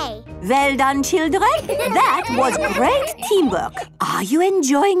day. Well done, children. That was great teamwork. Are you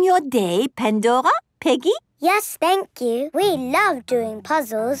enjoying your day, Pandora, Peggy? Yes, thank you. We love doing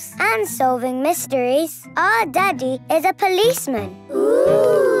puzzles and solving mysteries. Our daddy is a policeman.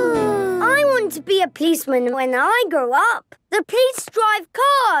 Ooh! I want to be a policeman when I grow up. The police drive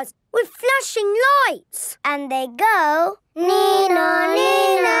cars with flashing lights. And they go... Nina,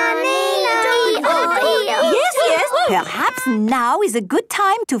 Nina, Nina, Yes. Perhaps now is a good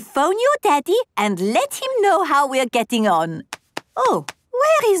time to phone your daddy and let him know how we're getting on. Oh,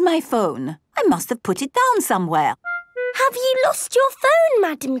 where is my phone? I must have put it down somewhere. Have you lost your phone,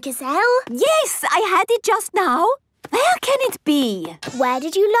 Madame Gazelle? Yes, I had it just now. Where can it be? Where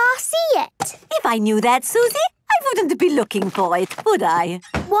did you last see it? If I knew that, Susie, I wouldn't be looking for it, would I?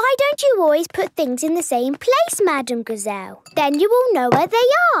 Why don't you always put things in the same place, Madame Gazelle? Then you will know where they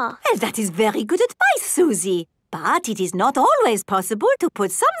are. Well, that is very good advice, Susie. But it is not always possible to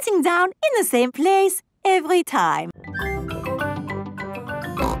put something down in the same place every time.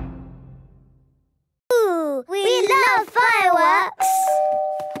 Ooh, we love fireworks.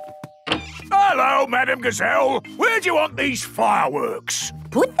 Hello, Madame Gazelle. Where do you want these fireworks?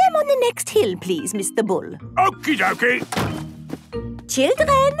 Put them on the next hill, please, Mr. Bull. Okie dokie.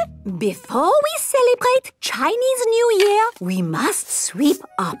 Children, before we celebrate Chinese New Year, we must sweep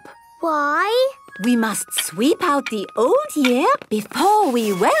up. Why? We must sweep out the old year before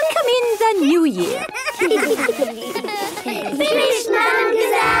we welcome in the new year. Finished, Madame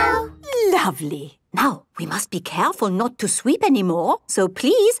Gazelle. Lovely. Now, we must be careful not to sweep anymore, so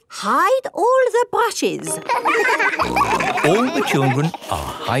please hide all the brushes. All the children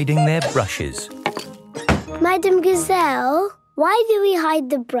are hiding their brushes. Madame Gazelle, why do we hide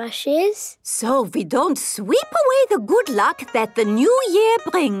the brushes? So we don't sweep away the good luck that the new year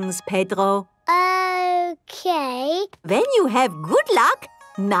brings, Pedro. Oh, OK. When you have good luck,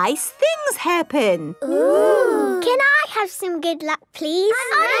 nice things happen. Ooh. Can I have some good luck, please?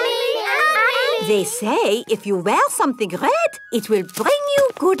 They say if you wear something red, it will bring you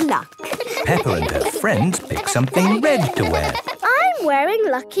good luck. Peppa and her friends pick something red to wear. I'm wearing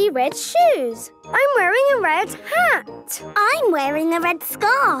lucky red shoes. I'm wearing a red hat. I'm wearing a red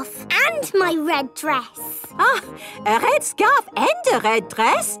scarf and my red dress. Ah, a red scarf and a red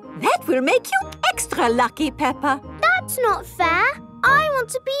dress? That will make you extra lucky, Peppa. That's not fair. I want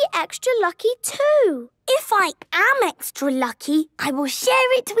to be extra lucky too. If I am extra lucky, I will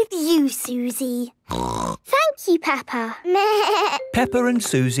share it with you, Susie. Thank you, Peppa. Peppa and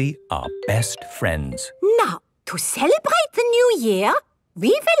Susie are best friends. Now, to celebrate the new year, we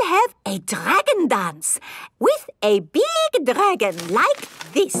will have a dragon dance with a big dragon like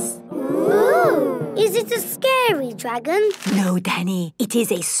this. Ooh! Is it a scary dragon? No, Danny. It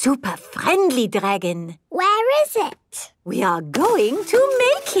is a super friendly dragon. Where is it? We are going to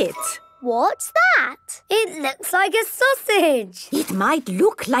make it. What's that? It looks like a sausage. It might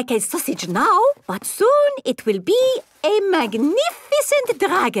look like a sausage now, but soon it will be a magnificent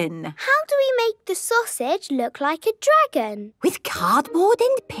dragon. How do we make the sausage look like a dragon? With cardboard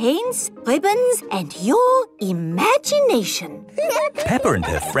and paints, ribbons and your imagination. Peppa and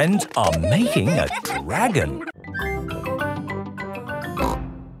her friends are making a dragon.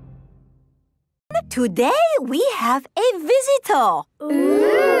 Today we have a visitor.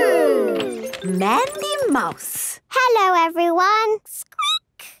 Ooh! Mandy Mouse. Hello, everyone.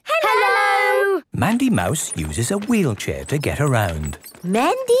 Squeak. Hello. Mandy Mouse uses a wheelchair to get around.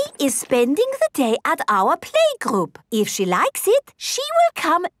 Mandy is spending the day at our playgroup. If she likes it, she will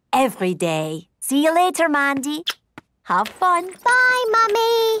come every day. See you later, Mandy. Have fun. Bye,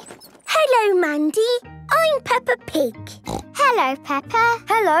 Mummy. Hello, Mandy. I'm Peppa Pig. Hello, Peppa.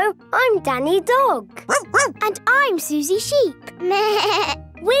 Hello, I'm Danny Dog. And I'm Susie Sheep.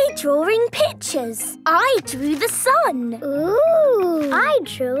 We're drawing pictures. I drew the sun. Ooh. I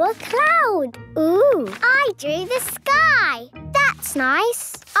drew a cloud. Ooh. I drew the sky. That's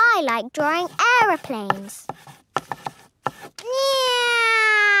nice. I like drawing aeroplanes.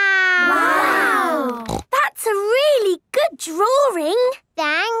 Wow! That's a really good drawing.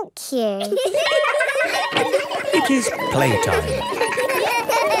 Thank you. It is playtime.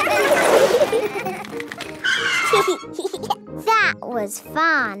 That was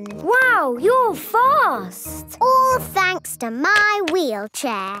fun. Wow, you're fast. All thanks to my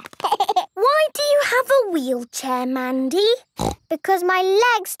wheelchair. Why do you have a wheelchair, Mandy? Because my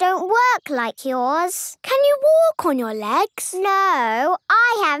legs don't work like yours. Can you walk on your legs? No,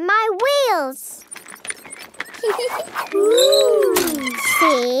 I have my wheels. Ooh.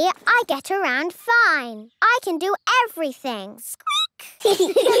 See, I get around fine. I can do everything. Squeak!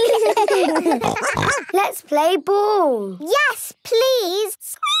 Let's play ball. Yes, please.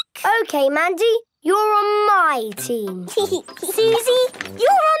 Squeak! OK, Mandy, you're on my team. Susie,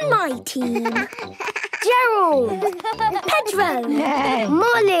 you're on my team. Gerald, Pedro,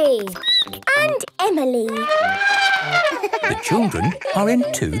 Molly and Emily. The children are in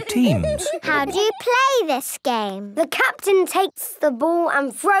 2 teams. How do you play this game? The captain takes the ball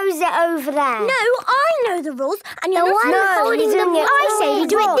and throws it over there. No, I know the rules, and you're not holding the ball. I say we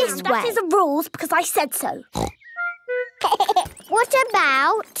do it this way. That is the rules because I said so. What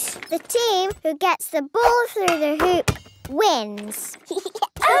about the team who gets the ball through the hoop wins?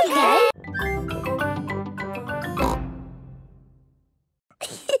 OK.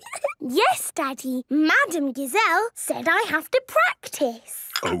 Yes, Daddy. Madam Gazelle said I have to practice.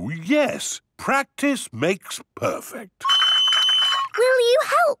 Oh, yes. Practice makes perfect. Will you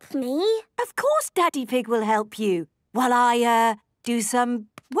help me? Of course Daddy Pig will help you while I, do some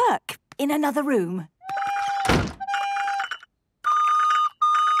work in another room.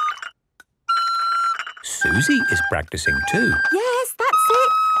 Susie is practicing too. Yes, that's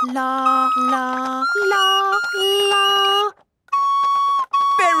it. La, la, la, la.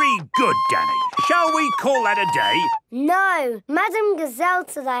 Very good, Danny. Shall we call that a day? No. Madam Gazelle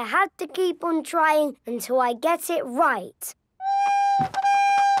said I had to keep on trying until I get it right.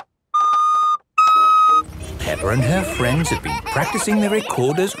 Peppa and her friends have been practicing their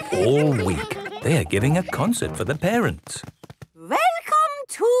recorders all week. They are giving a concert for the parents. Welcome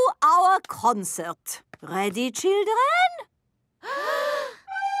to our concert. Ready, children?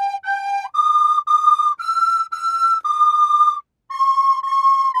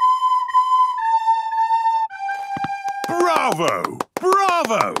 Bravo!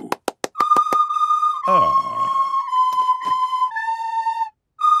 Bravo! Ah.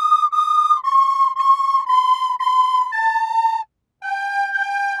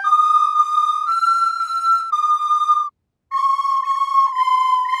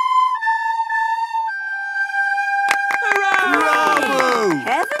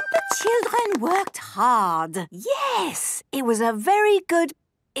 hard. Yes, it was a very good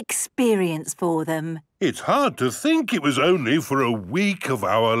experience for them. It's hard to think it was only for a week of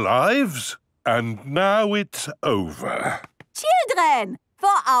our lives. And now it's over. Children,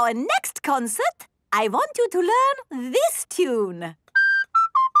 for our next concert, I want you to learn this tune.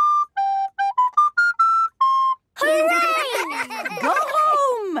 Hooray! Go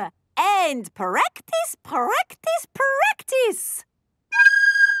home and practice, practice, practice.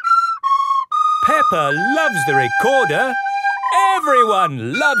 Peppa loves the recorder.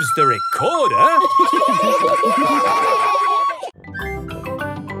 Everyone loves the recorder.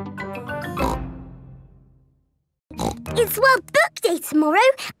 It's World Book Day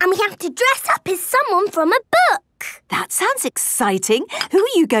tomorrow and we have to dress up as someone from a book. That sounds exciting. Who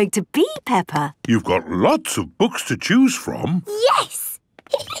are you going to be, Peppa? You've got lots of books to choose from. Yes!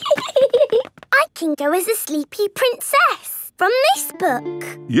 I can go as a sleepy princess from this book.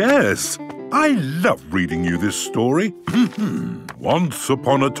 Yes, I love reading you this story. Once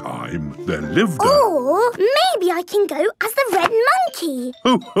upon a time, there lived a... Or maybe I can go as the red monkey.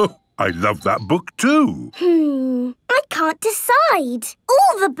 I love that book too. I can't decide.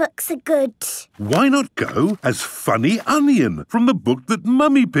 All the books are good. Why not go as Funny Onion from the book that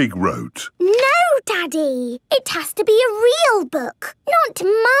Mummy Pig wrote? No, Daddy. It has to be a real book, not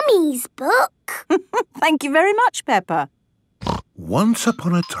Mummy's book. Thank you very much, Peppa. Once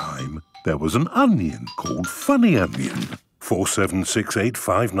upon a time, there was an onion called Funny Onion.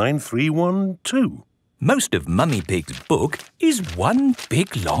 4768593112. Most of Mummy Pig's book is one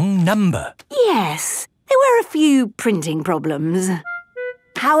big long number. Yes, there were a few printing problems.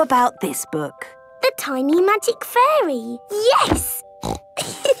 How about this book? The Tiny Magic Fairy. Yes! I'm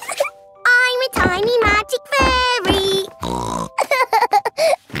a tiny magic fairy.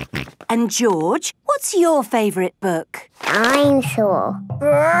 And George, what's your favourite book? Dinosaur.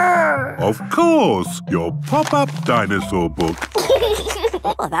 Of course, your pop-up dinosaur book.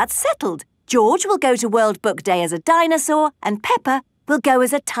 Well, that's settled. George will go to World Book Day as a dinosaur and Peppa will go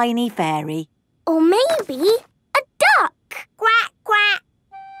as a tiny fairy. Or maybe a duck. Quack, quack.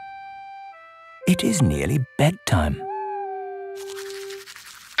 It is nearly bedtime.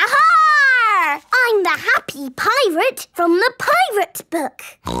 Aha! I'm the happy pirate from the pirate book.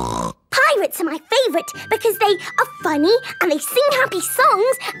 Pirates are my favourite because they are funny and they sing happy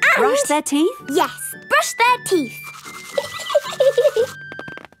songs and... Brush their teeth? Yes, brush their teeth.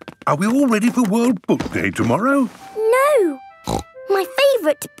 Are we all ready for World Book Day tomorrow? No. My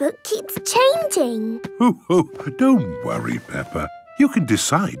favourite book keeps changing. Don't worry, Peppa. You can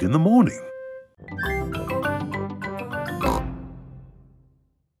decide in the morning.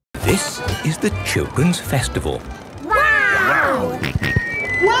 This is the Children's Festival. Wow!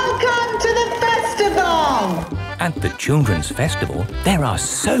 Welcome to the festival! At the Children's Festival, there are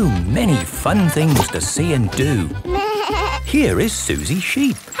so many fun things to see and do. Here is Susie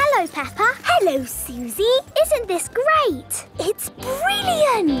Sheep. Hello, Peppa. Hello, Susie. Isn't this great? It's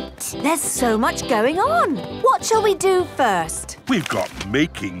brilliant. There's so much going on. What shall we do first? We've got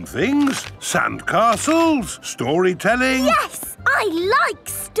making things, sandcastles, storytelling. Yes, I like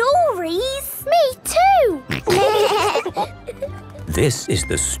stories. Me too. This is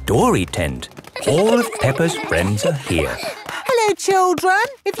the story tent. All of Peppa's friends are here. Hello, children.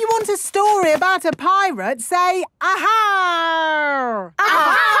 If you want a story about a pirate, say aha!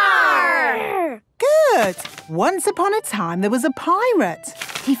 Aha! Good. Once upon a time, there was a pirate.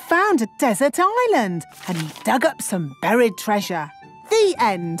 He found a desert island and he dug up some buried treasure. The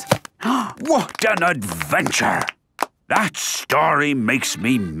end. What an adventure! That story makes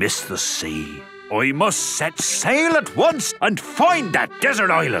me miss the sea. I must set sail at once and find that desert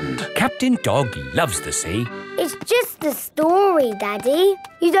island. Captain Dog loves the sea. It's just a story, Daddy.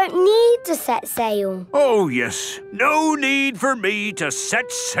 You don't need to set sail. Oh, yes. No need for me to set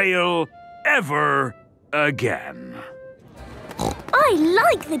sail ever again. I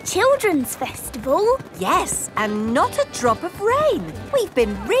like the Children's Festival. Yes, and not a drop of rain. We've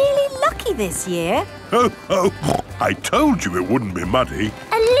been really lucky this year. I told you it wouldn't be muddy.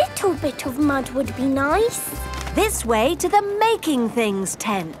 A little bit of mud would be nice. This way to the Making Things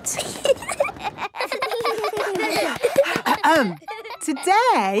tent.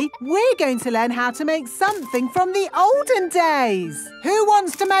 Today, we're going to learn how to make something from the olden days. Who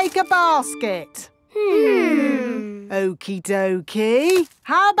wants to make a basket? Okie dokie.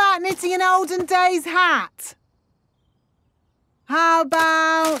 How about knitting an olden days hat? How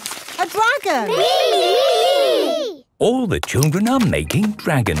about a dragon? Me! All the children are making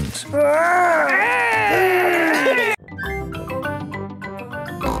dragons.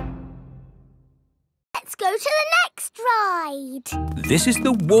 Let's go to the next ride. This is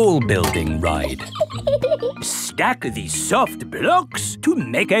the wall building ride. Stack the soft blocks to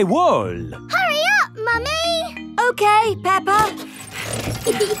make a wall. Hurry up, Mummy! OK, Peppa.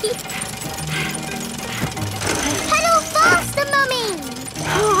 Pedal faster, Mummy!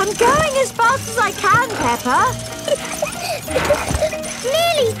 Oh, I'm going as fast as I can, Peppa.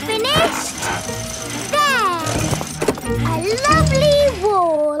 Nearly finished. There! A lovely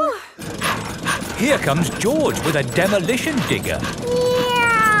wall. Here comes George with a demolition digger.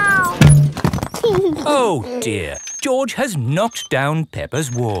 Meow. Oh dear, George has knocked down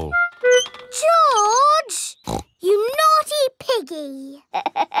Peppa's wall. George! You naughty piggy!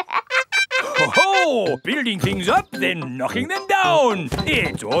 Ho-ho! Building things up, then knocking them down.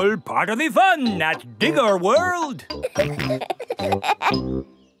 It's all part of the fun at Digger World.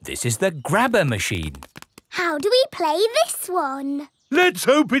 This is the grabber machine. How do we play this one? Let's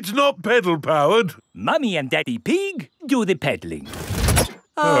hope it's not pedal-powered. Mummy and Daddy Pig do the peddling.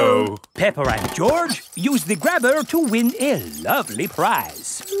 Oh. Peppa and George use the grabber to win a lovely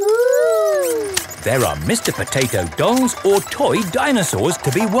prize. Ooh. There are Mr. Potato dolls or toy dinosaurs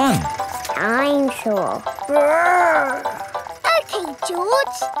to be won. Dinosaur. OK,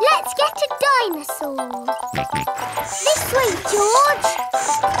 George, let's get a dinosaur. This way, George.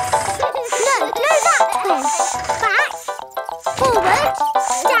 No, that way. Back, forward,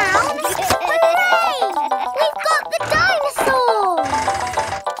 down. Hooray! We've got the dinosaur.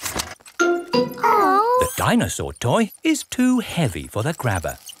 Oh. The dinosaur toy is too heavy for the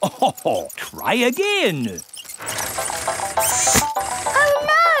grabber. Oh, try again. Oh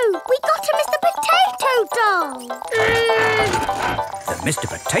no! We got a Mr. Potato doll! The Mr.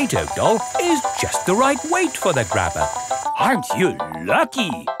 Potato doll is just the right weight for the grabber. Aren't you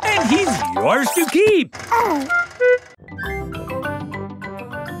lucky? And he's yours to keep.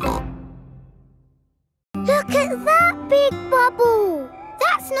 Look at that big bubble!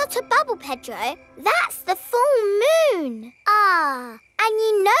 That's not a bubble, Pedro. That's the full moon. Ah, and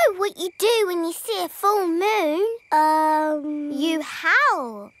you know what you do when you see a full moon? You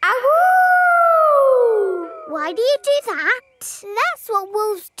howl. Ow! Why do you do that? That's what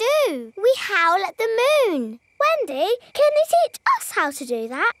wolves do. We howl at the moon. Wendy, can you teach us how to do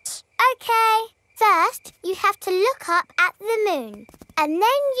that? OK. First, you have to look up at the moon. And then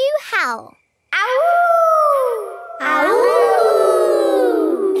you howl. Ow! Ow!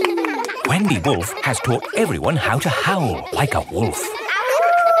 Wendy Wolf has taught everyone how to howl like a wolf.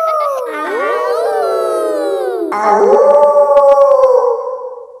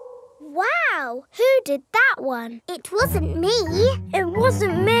 Wow, who did that one? It wasn't me. It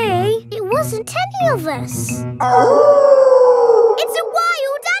wasn't me. It wasn't any of us. It's a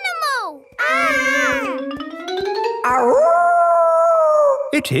wild animal.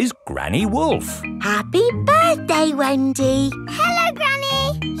 It is Granny Wolf. Happy birthday, Wendy. Hello,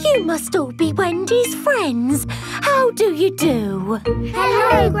 Granny. You must all be Wendy's friends. How do you do?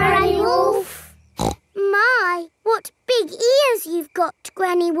 Hello, Granny Wolf. My, what big ears you've got,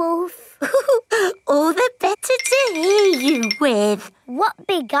 Granny Wolf. All the better to hear you with. What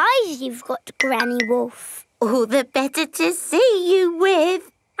big eyes you've got, Granny Wolf. All the better to see you with.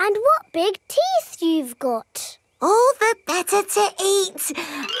 And what big teeth you've got. All the better to eat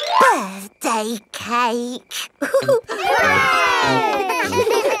birthday cake.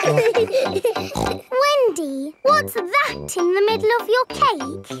 Wendy, what's that in the middle of your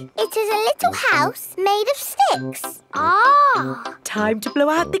cake? It is a little house made of sticks. Ah! Time to blow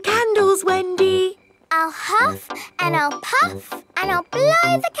out the candles, Wendy. I'll huff and I'll puff and I'll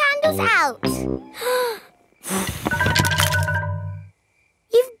blow the candles out.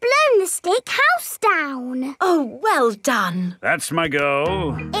 You've blown the stick house down. Oh, well done. That's my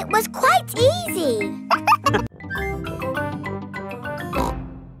go. It was quite easy.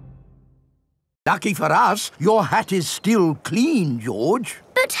 Lucky for us, your hat is still clean, George.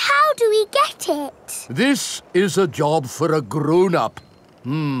 But how do we get it? This is a job for a grown-up.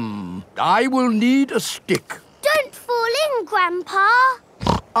 I will need a stick. Don't fall in, Grandpa.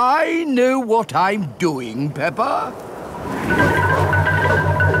 I know what I'm doing, Peppa.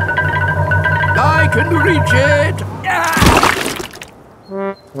 I can reach it.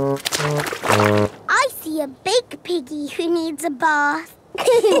 I see a big piggy who needs a bath.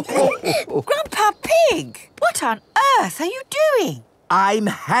 Grandpa Pig, what on earth are you doing? I'm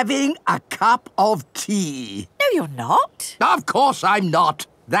having a cup of tea. No, you're not. Of course I'm not.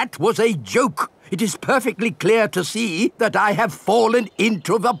 That was a joke. It is perfectly clear to see that I have fallen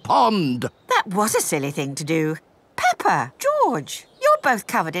into the pond. That was a silly thing to do. Peppa, George, you're both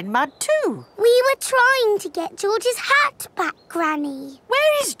covered in mud too. We were trying to get George's hat back, Granny.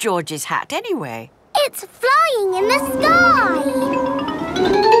 Where is George's hat anyway? It's flying in the sky.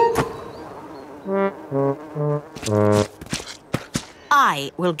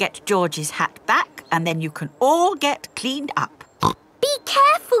 I will get George's hat back and then you can all get cleaned up. Be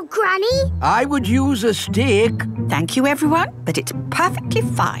careful, Granny. I would use a stick. Thank you, everyone, but it's perfectly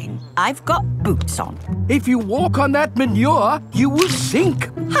fine. I've got boots on. If you walk on that manure, you will sink.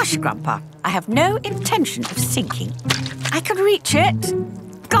 Hush, Grandpa. I have no intention of sinking. I can reach it.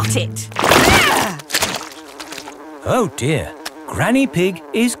 Got it. Ah! Oh dear, Granny Pig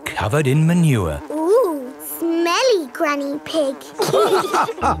is covered in manure. Ooh, smelly Granny Pig.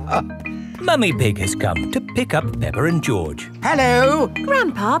 Mummy Pig has come to pick up Peppa and George. Hello.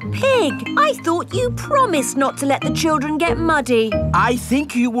 Grandpa Pig, I thought you promised not to let the children get muddy. I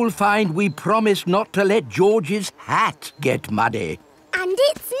think you will find we promised not to let George's hat get muddy. And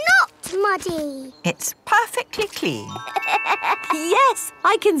it's not muddy. It's perfectly clean. Yes,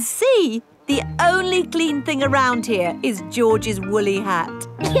 I can see. The only clean thing around here is George's woolly hat.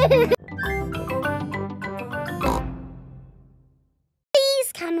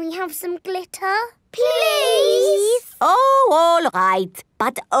 Please, can we have some glitter? Please? Oh, all right.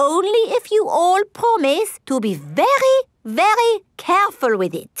 But only if you all promise to be very, very careful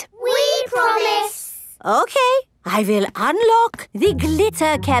with it. We promise. Okay, I will unlock the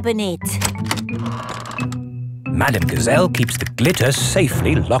glitter cabinet. Madame Gazelle keeps the glitter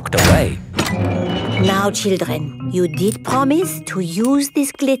safely locked away. Now, children, you did promise to use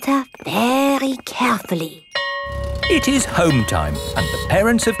this glitter very carefully. It is home time and the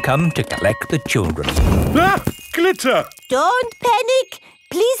parents have come to collect the children. Ah! Glitter! Don't panic.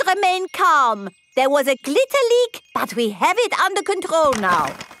 Please remain calm. There was a glitter leak, but we have it under control now.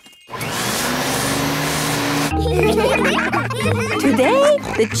 Today,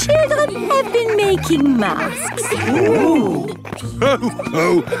 the children have been making masks. Ooh.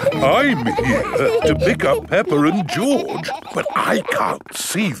 Oh, I'm here to pick up Peppa and George, but I can't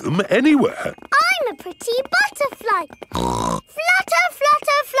see them anywhere. I'm a pretty butterfly. Flutter,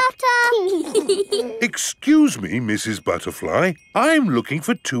 flutter, flutter. Excuse me, Mrs. Butterfly. I'm looking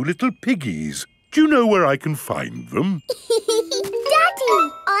for two little piggies. Do you know where I can find them?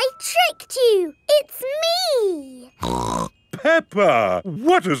 Daddy, I tricked you. It's me. Peppa!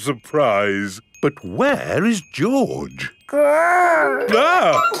 What a surprise! But where is George?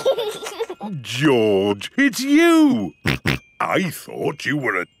 Ah! George, it's you! I thought you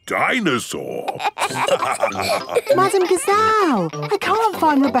were a dinosaur. Madame Gazelle, I can't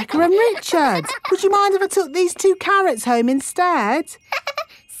find Rebecca and Richard. Would you mind if I took these 2 carrots home instead?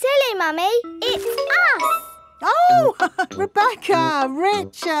 Silly, Mummy. It's us. Oh, Rebecca,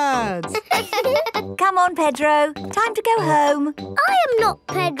 Richard. Come on, Pedro. Time to go home. I am not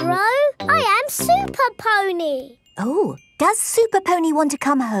Pedro. I am Super Pony. Oh, does Super Pony want to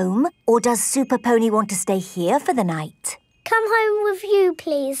come home? Or does Super Pony want to stay here for the night? Come home with you,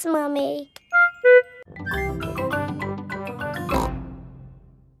 please, Mummy.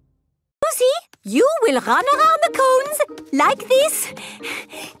 Susie, you will run around the cones like this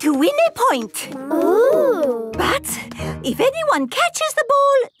to win a point. Ooh. But if anyone catches the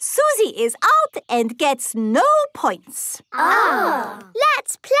ball, Susie is out and gets no points. Ah.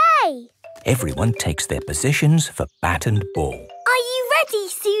 Let's play. Everyone takes their positions for bat and ball. Are you ready,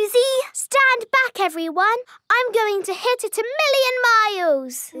 Susie? Stand back, everyone. I'm going to hit it 1,000,000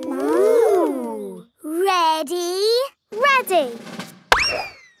 miles. Ooh. Ready? Ready.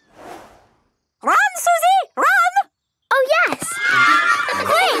 Run, Susie, run! Oh, yes.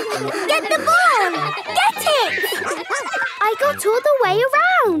 Quick, get the ball. Get it. I got all the way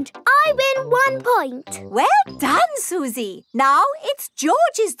around. I win 1 point. Well done, Susie. Now it's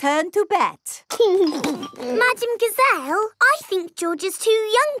George's turn to bat. Madame Gazelle, I think George is too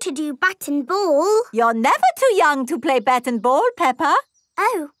young to do bat and ball. You're never too young to play bat and ball, Peppa.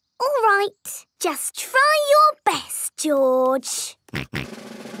 Oh, all right. Just try your best, George.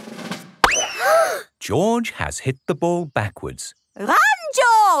 George has hit the ball backwards. Run,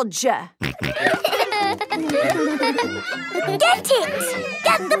 George! Get it!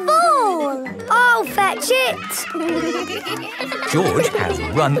 Get the ball! I'll fetch it! George has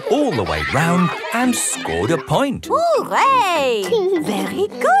run all the way round and scored a point. Hooray! Very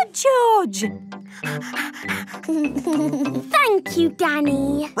good, George. Thank you,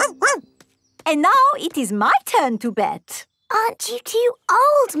 Danny. And now it is my turn to bet. Aren't you too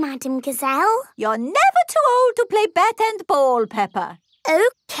old, Madame Gazelle? You're never too old to play bat and ball, Peppa.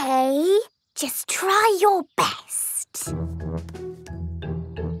 OK. Just try your best.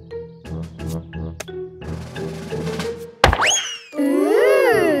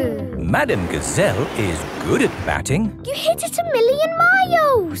 Ooh. Madame Gazelle is good at batting. You hit it 1,000,000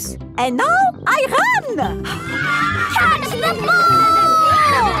 miles. And now I run. Catch the ball!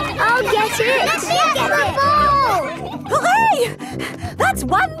 I'll get it! Let me get the ball! Hooray! That's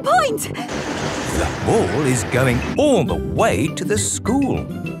 1 point! The ball is going all the way to the school.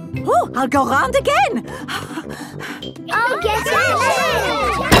 Oh, I'll go round again. I'll get it!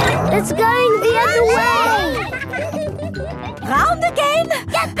 It's going the other way! Round again.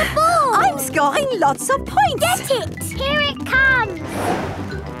 Get the ball! I'm scoring lots of points. Get it! Here it comes!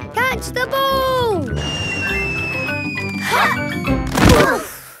 Catch the ball!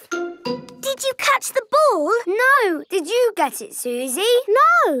 Did you catch the ball? No. Did you get it, Susie?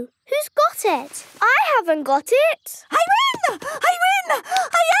 No. Who's got it? I haven't got it. I win! I win!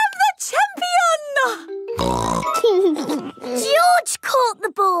 I am the champion! George caught the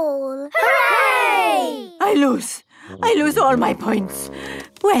ball. Hooray! I lose. I lose all my points.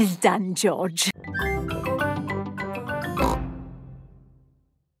 Well done, George.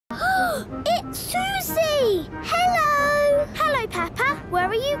 It's Susie! Hello! Hello, Peppa. Where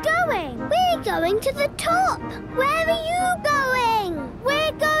are you going? We're going to the top. Where are you going?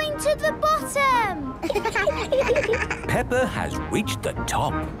 We're going to the bottom. Peppa has reached the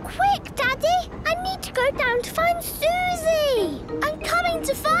top. Quick, Daddy! I need to go down to find Susie. I'm coming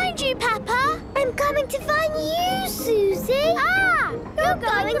to find you, Peppa. I'm coming to find you, Susie. Ah! You're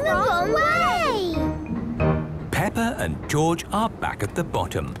going the wrong way. Peppa and George are back at the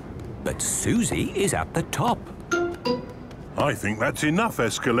bottom, but Susie is at the top. I think that's enough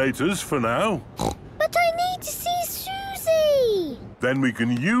escalators for now. But I need to see Susie. Then we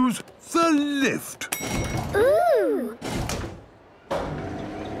can use the lift. Ooh!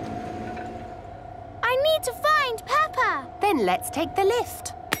 I need to find Peppa. Then let's take the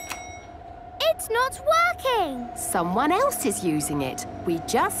lift. It's not working. Someone else is using it. We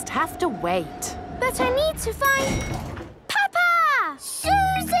just have to wait. But I need to find Peppa!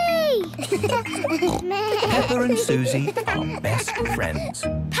 Susie! Peppa and Susie are best friends.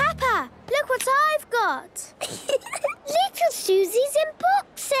 Peppa, look what I've got. Little Susie's in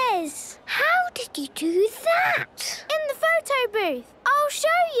boxes. How did you do that? In the photo booth. I'll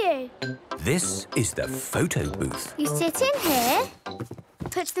show you. This is the photo booth. You sit in here,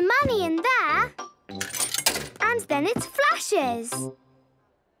 put the money in there, and then it flashes.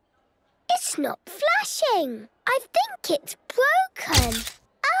 It's not flashing. I think it's broken.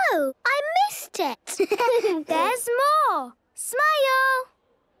 Oh, I missed it. There's more. Smile.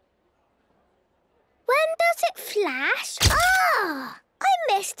 When does it flash? Ah! I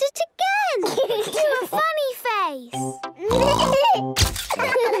missed it again. Do a funny face.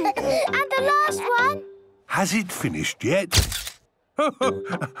 And the last one. Has it finished yet?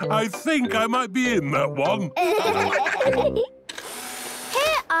 I think I might be in that one.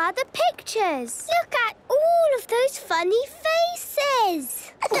 Here are the pictures. Look at all of those funny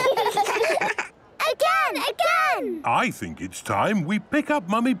faces. Again! I think it's time we pick up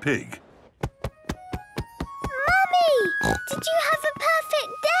Mummy Pig. Mummy, did you have a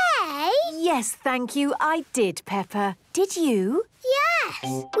perfect day? Yes, thank you. I did, Peppa. Did you?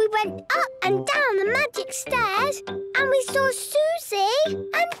 Yes. We went up and down the magic stairs and we saw Susie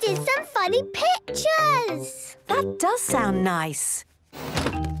and did some funny pictures. That does sound nice.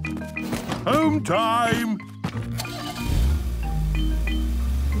 Home time!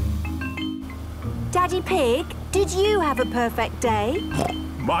 Daddy Pig, did you have a perfect day?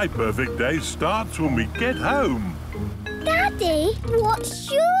 My perfect day starts when we get home. Daddy, what's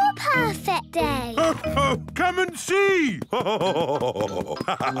your perfect day? Come and see!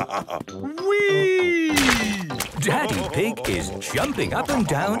 Whee! Daddy Pig is jumping up and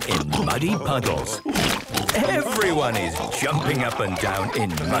down in muddy puddles. Everyone is jumping up and down in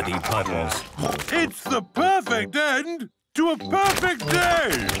muddy puddles. It's the perfect end to a perfect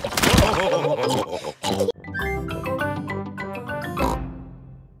day!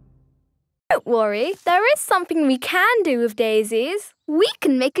 Don't worry, there is something we can do with daisies. We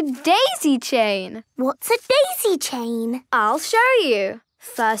can make a daisy chain. What's a daisy chain? I'll show you.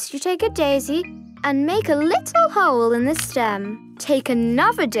 First you take a daisy and make a little hole in the stem. Take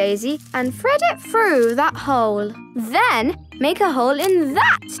another daisy and thread it through that hole. Then make a hole in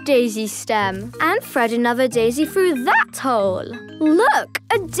that daisy stem and thread another daisy through that hole. Look,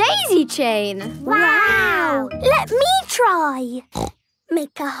 a daisy chain. Wow! Let me try.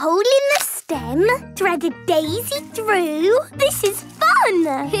 Make a hole in the stem, thread a daisy through. This is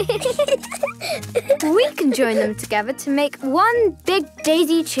fun! We can join them together to make one big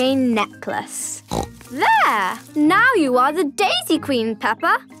daisy chain necklace. There! Now you are the Daisy Queen,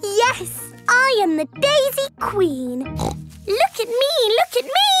 Peppa. Yes, I am the Daisy Queen. Look at me, look at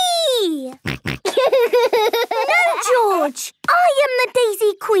me! No, George, I am the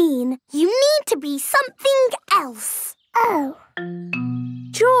Daisy Queen. You need to be something else. Oh.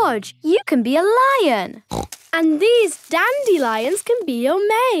 can be a lion. And these dandelions can be your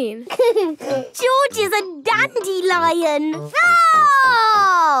mane. George is a dandelion.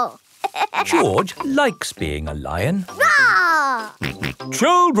 Roar! George likes being a lion. Roar!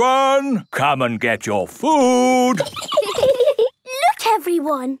 Children, come and get your food. Look,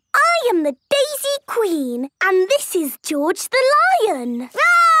 everyone. I am the Daisy Queen, and this is George the Lion.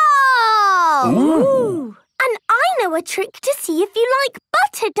 Roar! Ooh. And I know a trick to see if you like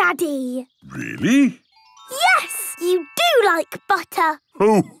butter, Daddy. Really? Yes, you do like butter.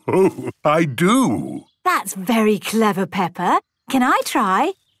 Oh, I do. That's very clever, Peppa. Can I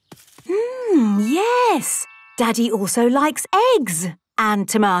try? Yes. Daddy also likes eggs and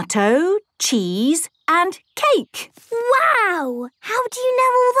tomato, cheese and cake. Wow! How do you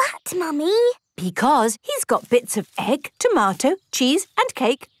know all that, Mummy? Because he's got bits of egg, tomato, cheese and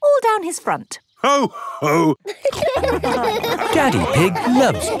cake all down his front. Ho, ho. Daddy Pig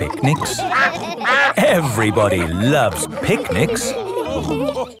loves picnics. Everybody loves picnics.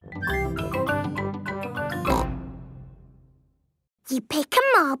 You pick a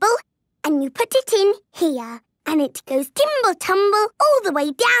marble and you put it in here. And it goes timble-tumble all the way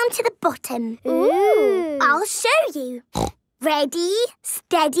down to the bottom. Ooh. I'll show you. Ready,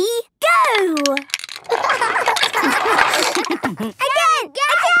 steady, go!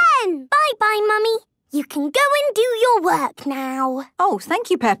 Again! Bye-bye, Mummy. You can go and do your work now. Oh, thank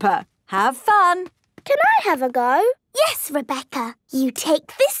you, Peppa. Have fun. Can I have a go? Yes, Rebecca. You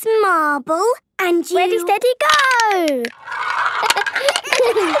take this marble and you... Ready, steady, go!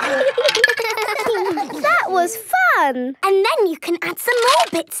 That was fun. And then you can add some more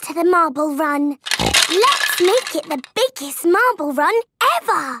bits to the marble run. Let's make it the biggest marble run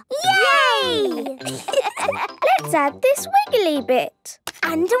ever. Yay! Let's add this wiggly bit.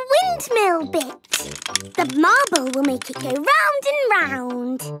 And a windmill bit. The marble will make it go round and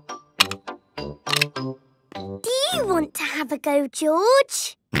round. Do you want to have a go,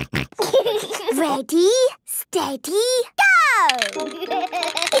 George? Ready, steady, go!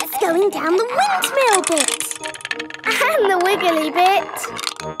 It's going down the windmill bit. And the wiggly bit.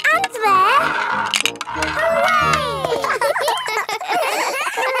 And there. Hooray!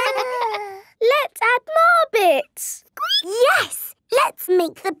 Let's add more bits. Yes! Let's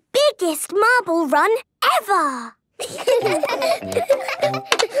make the biggest marble run ever!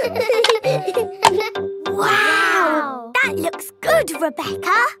 Wow! That looks good,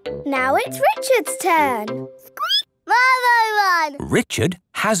 Rebecca. Now it's Richard's turn. Marble run! Richard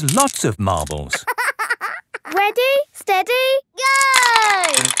has lots of marbles. Ready, steady,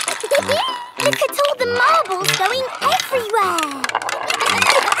 go! Look at all the marbles going everywhere.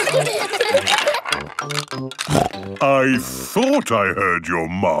 I thought I heard your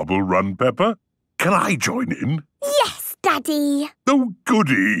marble run, Peppa. Can I join in? Yes, Daddy. Oh,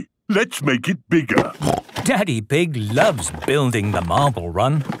 goody. Let's make it bigger. Daddy Pig loves building the marble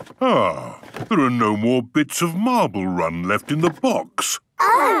run. Ah, there are no more bits of marble run left in the box.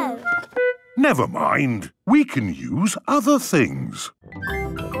 Oh. Never mind. We can use other things.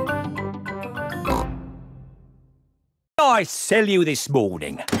 I sell you this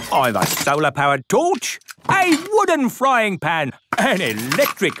morning. I've a solar-powered torch, a wooden frying pan, an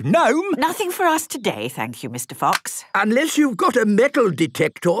electric gnome. Nothing for us today, thank you, Mr. Fox. Unless you've got a metal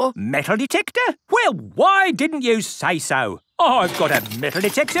detector. Metal detector? Well, why didn't you say so? I've got a metal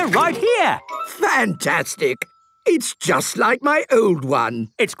detector right here. Fantastic. It's just like my old one.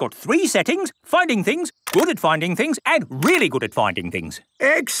 It's got 3 settings: finding things, good at finding things, and really good at finding things.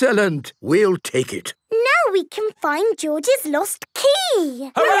 Excellent. We'll take it. Now we can find George's lost key.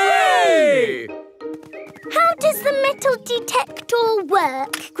 Hooray! How does the metal detector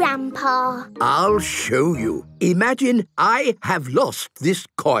work, Grandpa? I'll show you. Imagine I have lost this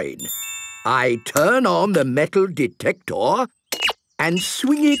coin. I turn on the metal detector and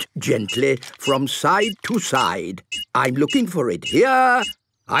swing it gently from side to side. I'm looking for it here.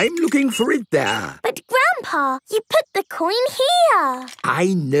 I'm looking for it there. But, Grandpa, you put the coin here.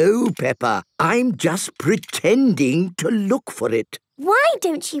 I know, Peppa. I'm just pretending to look for it. Why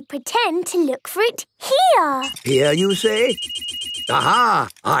don't you pretend to look for it here? Here, you say? Aha!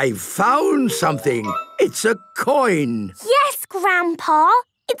 I've found something. It's a coin. Yes, Grandpa.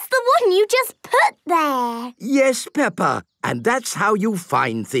 It's the one you just put there. Yes, Peppa. And that's how you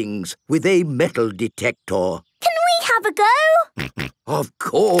find things, with a metal detector. Can we have a go? Of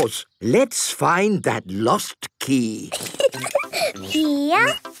course. Let's find that lost key.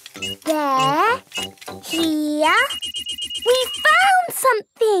 Here, there, here. We found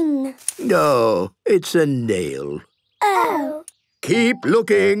something. No, it's a nail. Oh. Keep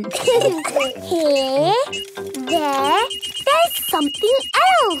looking. Here, there, there's something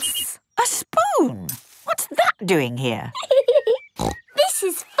else. A spoon? What's that doing here? This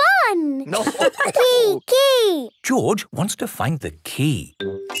is fun! Key! George wants to find the key.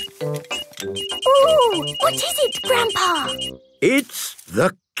 Ooh, what is it, Grandpa? It's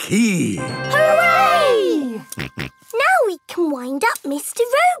the key. Hooray! Now we can wind up Mr.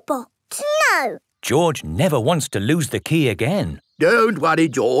 Robot. No. George never wants to lose the key again. Don't worry,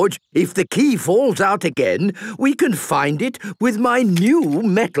 George. If the key falls out again, we can find it with my new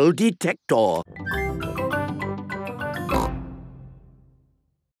metal detector.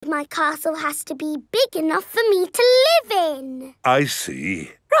 My castle has to be big enough for me to live in. I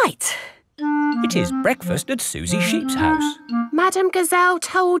see. Right. It is breakfast at Susie Sheep's house. Madame Gazelle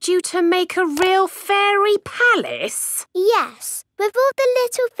told you to make a real fairy palace? Yes, with all the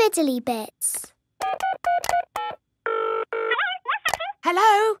little fiddly bits.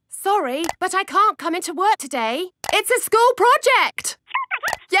 Hello? Sorry, but I can't come into work today. It's a school project.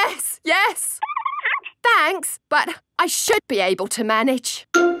 Yes. Thanks, but I should be able to manage.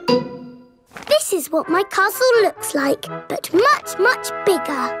 This is what my castle looks like, but much, much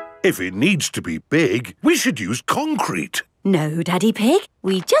bigger. If it needs to be big, we should use concrete. No, Daddy Pig.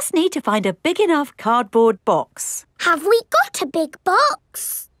 We just need to find a big enough cardboard box. Have we got a big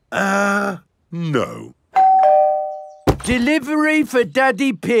box? No. Delivery for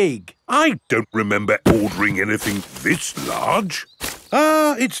Daddy Pig. I don't remember ordering anything this large.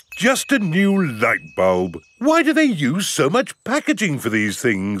 It's just a new light bulb. Why do they use so much packaging for these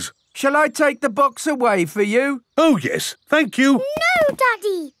things? Shall I take the box away for you? Oh, yes, thank you. No,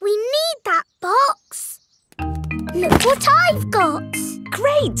 Daddy, we need that box. Look what I've got.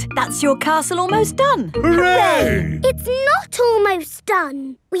 Great! That's your castle almost done. Hooray! It's not almost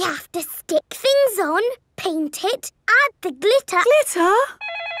done. We have to stick things on, paint it, add the glitter. Glitter?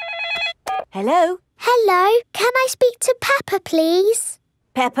 Hello? Hello, can I speak to Peppa, please?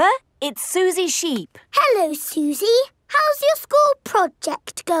 Peppa, it's Susie Sheep. Hello, Susie. How's your school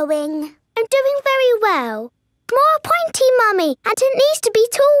project going? I'm doing very well. More pointy, Mummy, and it needs to be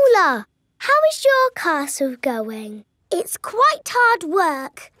taller. How is your castle going? It's quite hard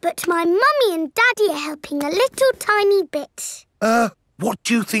work, but my Mummy and Daddy are helping a little tiny bit. What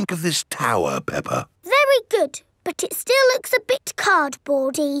do you think of this tower, Peppa? Very good, but it still looks a bit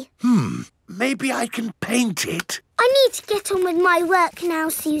cardboardy. Maybe I can paint it. I need to get on with my work now,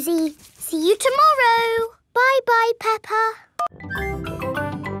 Susie. See you tomorrow. Bye-bye, Peppa.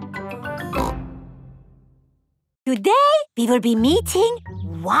 Today we will be meeting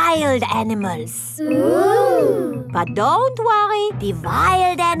wild animals. Ooh. But don't worry, the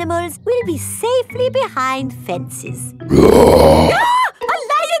wild animals will be safely behind fences. A lion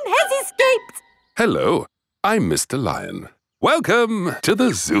has escaped! Hello, I'm Mr. Lion. Welcome to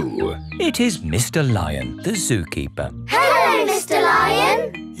the zoo. It is Mr. Lion, the zookeeper. Hello, Mr.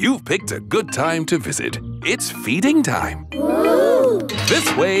 Lion. You've picked a good time to visit. It's feeding time. Ooh.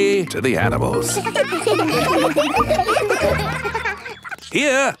 This way to the animals.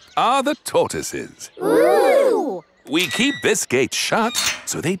 Here are the tortoises. Ooh. We keep this gate shut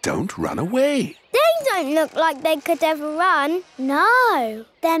so they don't run away. They don't look like they could ever run. No,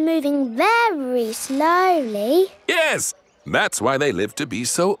 they're moving very slowly. Yes, that's why they live to be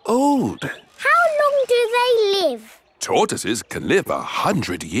so old. How long do they live? Tortoises can live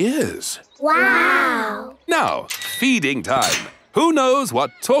 100 years. Wow. Now, feeding time. Who knows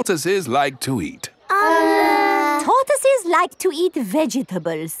what tortoises like to eat? Tortoises like to eat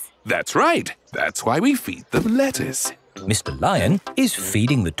vegetables. That's right. That's why we feed them lettuce. Mr. Lion is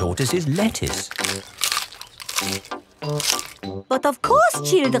feeding the tortoises lettuce. But of course,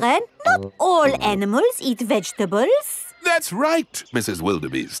 children, not all animals eat vegetables. That's right, Mrs.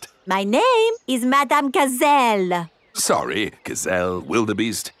 Wildebeest. My name is Madame Gazelle. Sorry, Gazelle,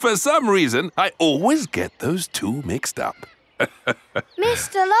 Wildebeest. For some reason, I always get those two mixed up.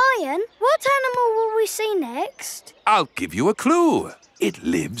 Mr. Lion, what animal will we see next? I'll give you a clue. It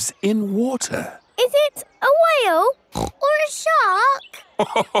lives in water. Is it a whale or a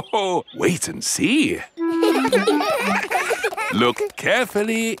shark? Wait and see. Look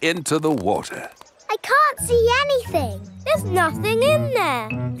carefully into the water. I can't see anything. There's nothing in there.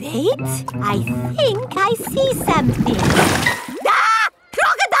 Wait, I think I see something. Ah!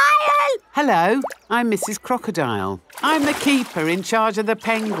 Crocodile! Hello, I'm Mrs. Crocodile. I'm the keeper in charge of the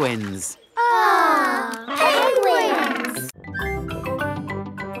penguins. Ah, penguins!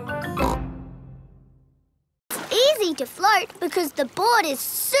 It's easy to float because the board is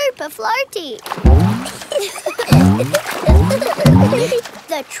super floaty.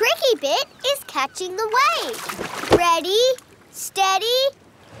 The tricky bit is catching the wave. Ready, steady,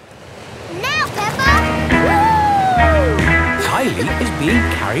 now, Peppa! Woo! Kylie is being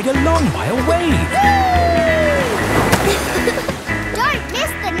carried along by a wave. Don't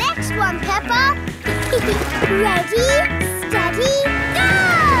miss the next one, Peppa. Ready, steady, go!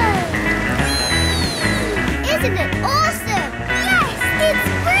 Isn't it awesome? Yes, it's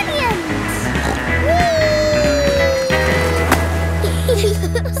brilliant!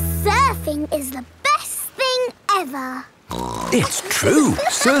 Surfing is the best thing ever. It's true.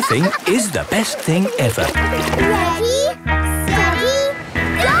 Surfing is the best thing ever. Ready, steady,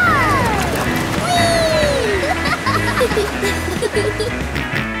 go!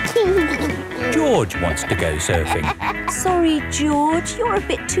 George wants to go surfing. Sorry, George, you're a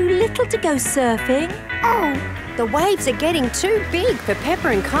bit too little to go surfing. Oh, the waves are getting too big for Peppa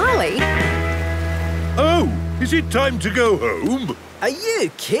and Kylie. Oh, is it time to go home? Are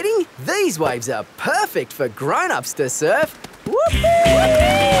you kidding? These waves are perfect for grown-ups to surf.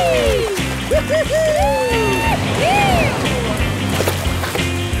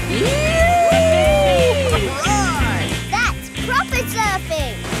 That's proper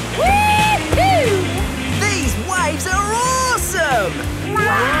surfing! These waves are awesome!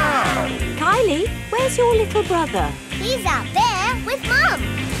 Wow! Kylie, where's your little brother? He's out there with Mum.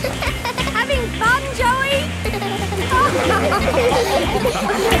 Having fun, Joey?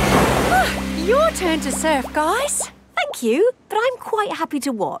 Your turn to surf, guys. Thank you, but I'm quite happy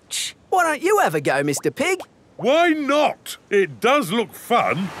to watch. Why don't you have a go, Mr. Pig? Why not? It does look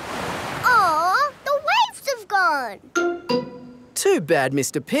fun. Aw, the waves have gone. Too bad,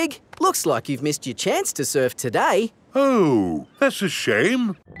 Mr. Pig. Looks like you've missed your chance to surf today. Oh, that's a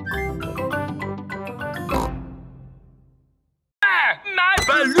shame. My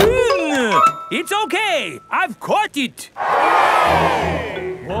balloon! It's okay. I've caught it.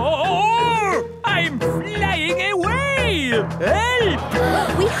 Oh, I'm flying away.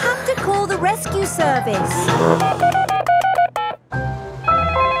 Help! We have to call the rescue service.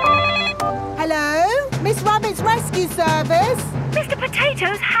 Hello? Miss Rabbit's rescue service? Mr.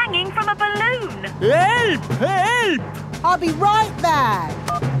 Potato's hanging from a balloon. Help! Help! I'll be right there.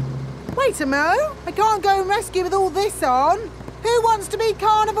 Wait a mo. I can't go and rescue with all this on. Who wants to be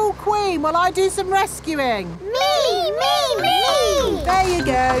Carnival Queen while I do some rescuing? Me! There you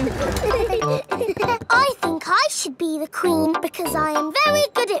go. I think I should be the queen because I am very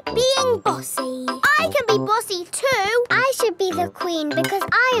good at being bossy. I can be bossy too. I should be the queen because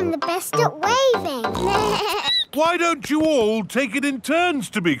I am the best at waving. Why don't you all take it in turns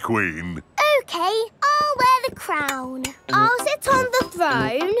to be queen? OK, I'll wear the crown. I'll sit on the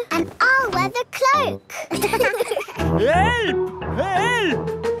throne and I'll wear the cloak. Help! Help!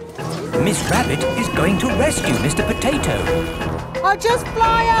 Miss Rabbit is going to rescue Mr. Potato. I'll just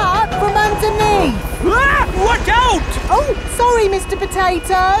fly up from underneath. Ah! Watch out! Oh, sorry, Mr.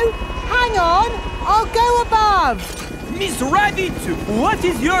 Potato. Hang on, I'll go above. Miss Rabbit, what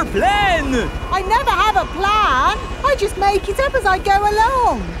is your plan? I never have a plan. I just make it up as I go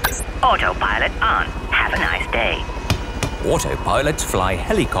along. Autopilot on. Have a nice day. Autopilots fly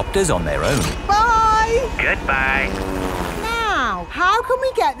helicopters on their own. Bye. Goodbye. Now, how can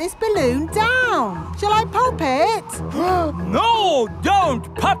we get this balloon down? Shall I pop it? No,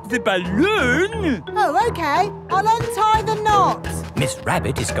 don't pop the balloon. Oh, OK. I'll untie the knot. Miss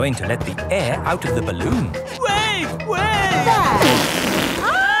Rabbit is going to let the air out of the balloon. Wait! There.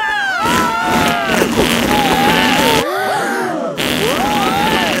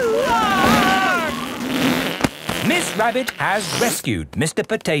 Miss Rabbit has rescued Mr.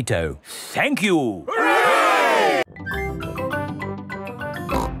 Potato. Thank you.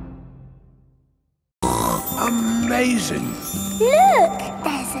 Amazing. Look,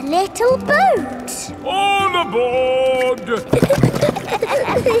 there's a little boat. All aboard!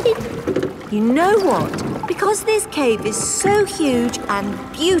 You know what? Because this cave is so huge and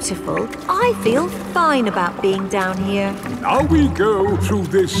beautiful, I feel fine about being down here. Now we go through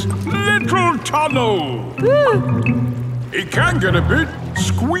this little tunnel. It can get a bit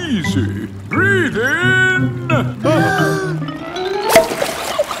squeezy. Breathe in.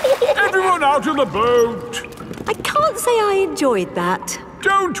 Everyone out of the boat. I can't say I enjoyed that.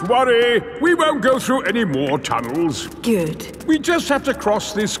 Don't worry. We won't go through any more tunnels. Good. We just have to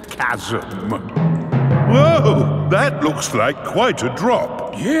cross this chasm. Whoa, that looks like quite a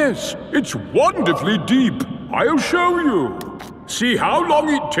drop. Yes, it's wonderfully deep. I'll show you. See how long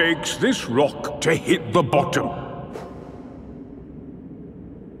it takes this rock to hit the bottom.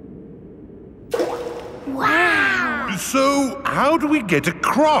 Wow! So, how do we get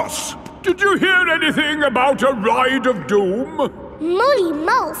across? Did you hear anything about a ride of doom? Molly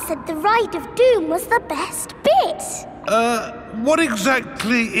Mole said the ride of doom was the best bit. What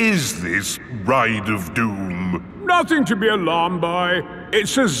exactly is this ride of doom? Nothing to be alarmed by.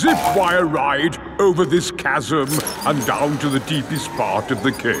 It's a zip wire ride over this chasm and down to the deepest part of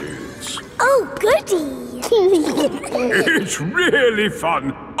the caves. Oh, goody! It's really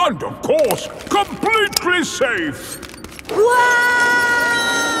fun and, of course, completely safe.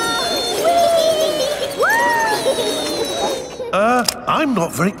 I'm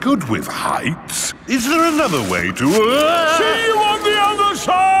not very good with heights. Is there another way to... See you on the other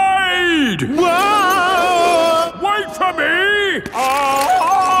side! Whoa! Wait for me!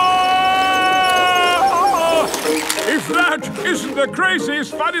 If that isn't the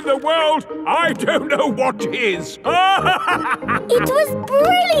craziest fun in the world, I don't know what is. It was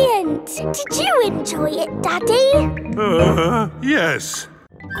brilliant! Did you enjoy it, Daddy? Yes.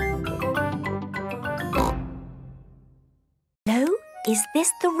 Hello? Is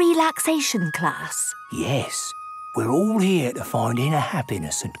this the relaxation class? Yes, we're all here to find inner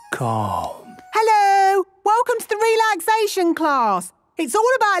happiness and calm. Hello! Welcome to the relaxation class. It's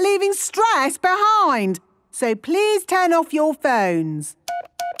all about leaving stress behind. So please turn off your phones.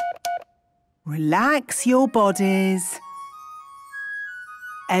 Relax your bodies.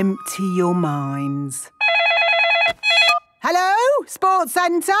 Empty your minds. Hello? Sports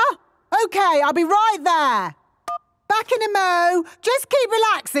Centre? OK, I'll be right there. Back in a mo. Just keep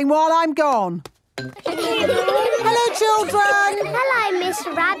relaxing while I'm gone. Hello, children. Hello, Miss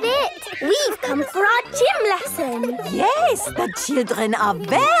Rabbit. We've come for our gym lesson. Yes, the children are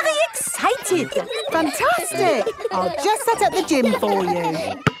very excited. Fantastic. I'll just set up the gym for you.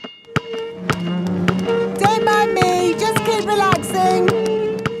 Don't mind me. Just keep relaxing.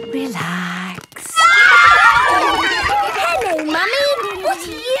 Relax. Hello, Mummy. What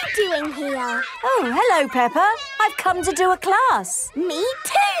are you doing here? Oh, hello, Peppa. I've come to do a class. Me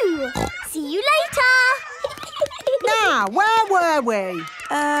too. See you later. Now, where were we?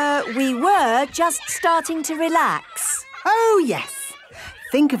 We were just starting to relax. Oh, yes.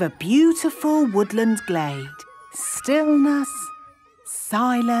 Think of a beautiful woodland glade. Stillness,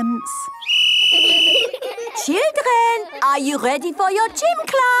 silence. Children, are you ready for your gym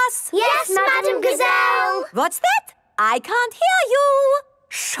class? Yes, Madam Gazelle. What's that? I can't hear you.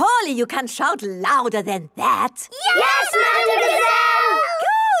 Surely you can shout louder than that. Yes, Madam Gazelle.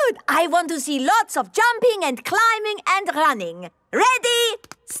 Good. I want to see lots of jumping and climbing and running. Ready,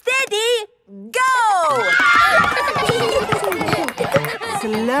 steady, go!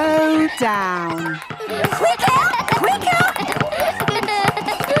 Slow down. Quicker, quicker.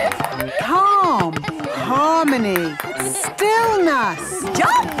 Calm, harmony, stillness.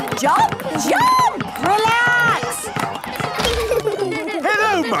 Jump, jump, jump. Relax.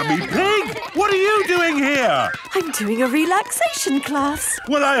 Hello, Mummy Pig. What are you doing here? I'm doing a relaxation class.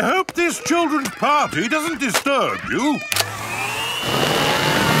 Well, I hope this children's party doesn't disturb you.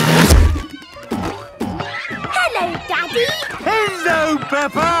 Hello, Daddy. Hello,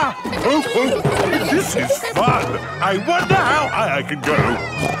 Peppa. Oh, this is fun. I wonder how high I can go.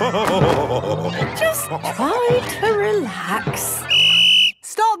 Just try to relax.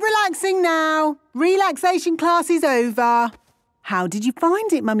 Stop relaxing now. Relaxation class is over. How did you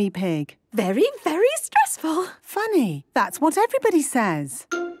find it, Mummy Pig? Very, very stressful. Funny. That's what everybody says.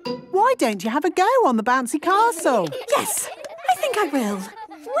 Why don't you have a go on the bouncy castle? Yes, I think I will.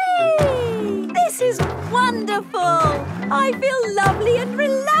 Whee! This is wonderful. I feel lovely and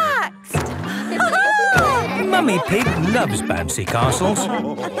relaxed. Mummy Pig loves bouncy castles.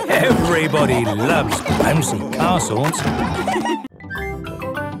 Everybody loves bouncy castles.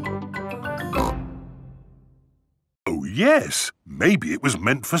 Oh, yes. Maybe it was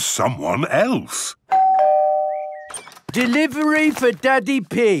meant for someone else. Delivery for Daddy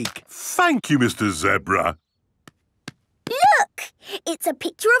Pig. Thank you, Mr. Zebra. Look! It's a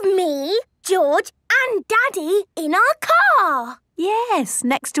picture of me, George and Daddy in our car. Yes,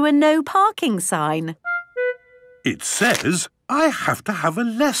 next to a no parking sign. It says I have to have a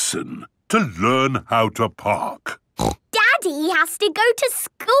lesson to learn how to park. Daddy has to go to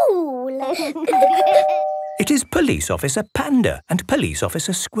school. It is Police Officer Panda and Police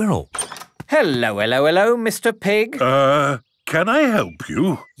Officer Squirrel. Hello, hello, hello, Mr. Pig. Can I help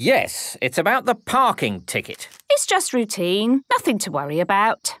you? Yes, it's about the parking ticket. It's just routine. Nothing to worry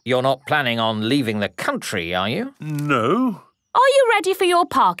about. You're not planning on leaving the country, are you? No. Are you ready for your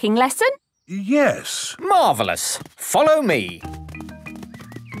parking lesson? Yes. Marvellous. Follow me.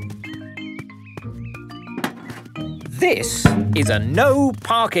 This is a no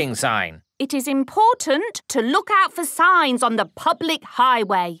parking sign. It is important to look out for signs on the public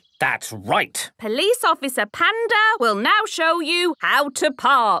highway. That's right. Police Officer Panda will now show you how to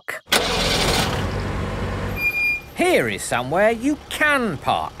park. Here is somewhere you can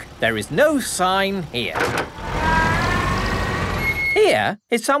park. There is no sign here. Here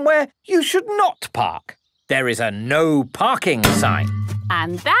is somewhere you should not park. There is a no parking sign.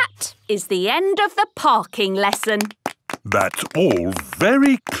 And that is the end of the parking lesson. That's all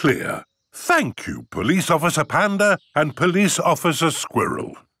very clear. Thank you, Police Officer Panda and Police Officer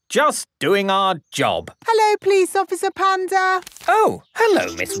Squirrel. Just doing our job. Hello, Police Officer Panda. Oh,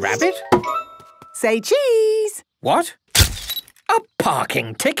 hello, Miss Rabbit. Say cheese. What? A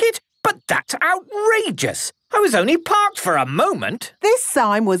parking ticket? But that's outrageous. I was only parked for a moment. This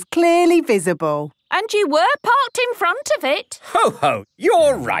sign was clearly visible. And you were parked in front of it. Ho ho,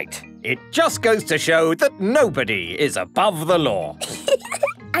 you're right. It just goes to show that nobody is above the law.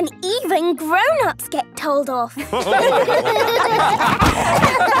 And even grown-ups get told off.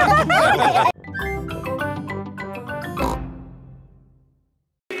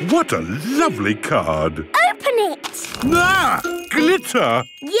 What a lovely card. Open it! Ah! Glitter!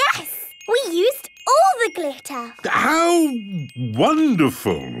 Yes! We used all the glitter. How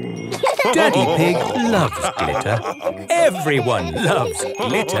wonderful! Daddy Pig loves glitter. Everyone loves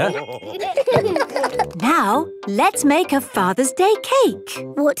glitter. Now, let's make a Father's Day cake.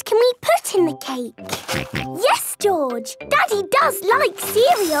 What can we put in the cake? Yes, George. Daddy does like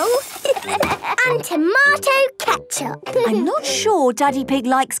cereal. And tomato ketchup. I'm not sure Daddy Pig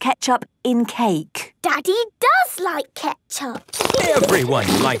likes ketchup in cake. Daddy does like ketchup. Everyone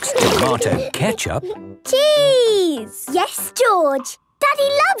likes tomato ketchup. Cheese! Yes, George. Daddy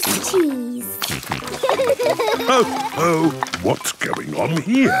loves cheese. Oh, what's going on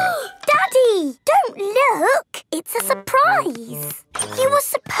here? Daddy, don't look. It's a surprise. You were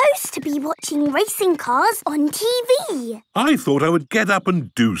supposed to be watching racing cars on TV. I thought I would get up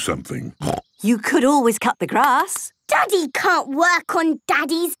and do something. You could always cut the grass. Daddy can't work on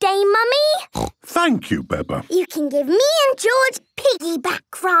Daddy's Day, Mummy. Thank you, Peppa. You can give me and George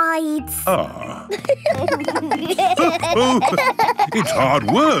piggyback rides. Ah. It's hard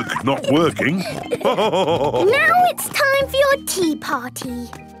work, not working. Now it's time for your tea party.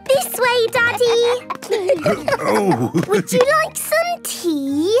 This way, Daddy. Oh. Would you like some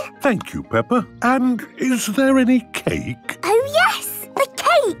tea? Thank you, Peppa. And is there any cake? Oh, yes, the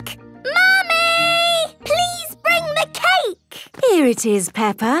cake. Mummy! Please bring the cake. Here it is,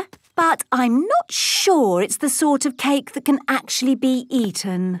 Peppa. But I'm not sure it's the sort of cake that can actually be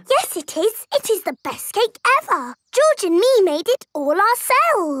eaten. Yes, it is. It is the best cake ever. George and me made it all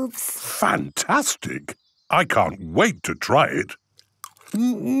ourselves. Fantastic. I can't wait to try it.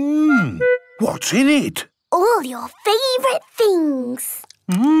 What's in it? All your favourite things.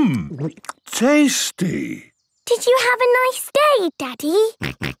 Tasty. Did you have a nice day, Daddy?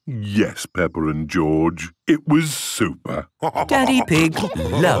 Yes, Peppa and George. It was super. Daddy Pig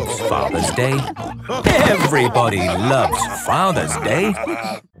loves Father's Day. Everybody loves Father's Day.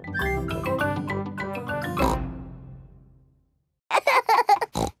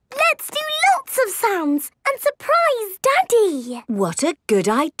 Let's do lots of sounds and surprise Daddy. What a good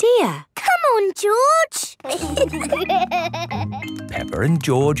idea. Come on, George. Peppa and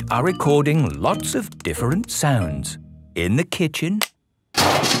George are recording lots of different sounds. In the kitchen,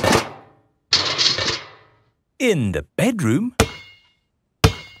 in the bedroom,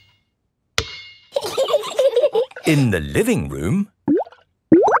 in the living room,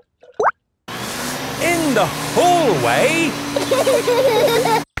 in the hallway,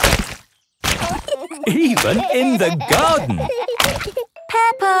 even in the garden.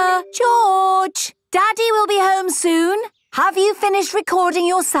 Peppa, George, Daddy will be home soon. Have you finished recording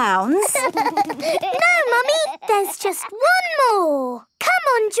your sounds? No, Mummy. There's just one more. Come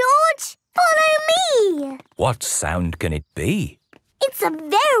on, George. Follow me. What sound can it be? It's a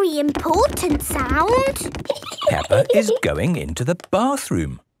very important sound. Peppa is going into the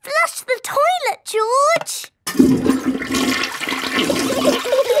bathroom. Flush the toilet, George.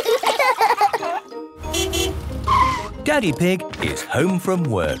 Daddy Pig is home from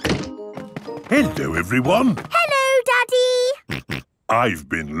work. Hello, everyone. Hello, Daddy. I've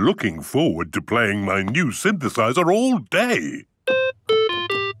been looking forward to playing my new synthesizer all day.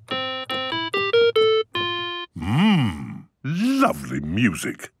 Lovely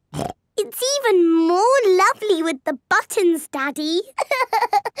music. It's even more lovely with the buttons, Daddy.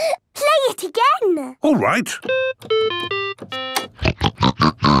 Play it again. All right.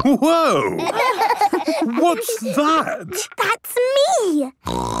 Whoa! What's that? That's me.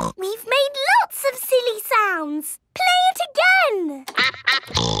 We've made lots of silly sounds. Play it again.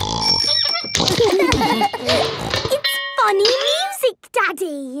 It's funny music,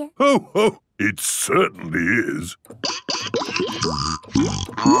 Daddy. Oh, it certainly is.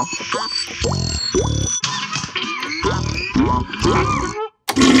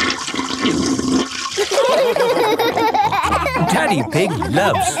 Daddy Pig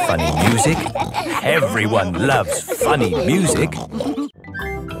loves funny music. Everyone loves funny music.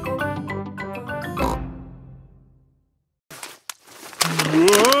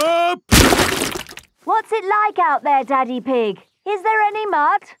 Whoop! What's it like out there, Daddy Pig? Is there any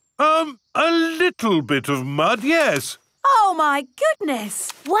mud? A little bit of mud, yes. Oh, my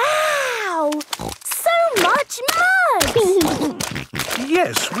goodness! Wow! So much mud!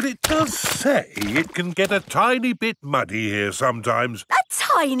 Yes, well, it does say it can get a tiny bit muddy here sometimes. A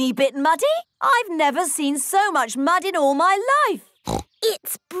tiny bit muddy? I've never seen so much mud in all my life.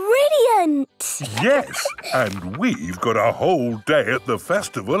 It's brilliant! Yes, and we've got a whole day at the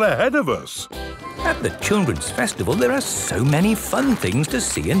festival ahead of us. At the Children's Festival, there are so many fun things to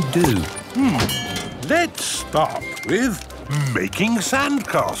see and do. Let's start with making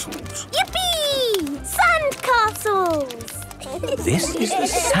sandcastles. Yippee! Sandcastles! This is the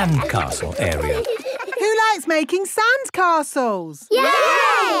sandcastle area. Who likes making sandcastles?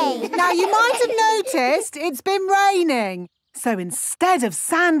 Yay! Now, you might have noticed it's been raining. So instead of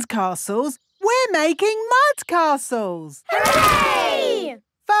sandcastles, we're making mud castles. Hooray!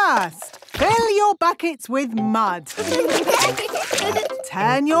 First, fill your buckets with mud.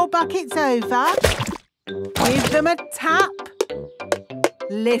 Turn your buckets over. Give them a tap.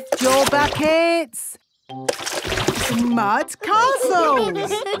 Lift your buckets. Mud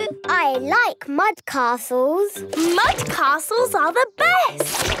castles. I like mud castles. Mud castles are the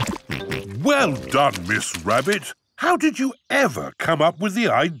best. Well done, Miss Rabbit. How did you ever come up with the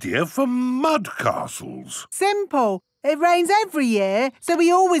idea for mud castles? Simple. It rains every year, so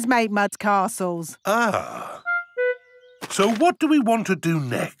we always make mud castles. Ah. So what do we want to do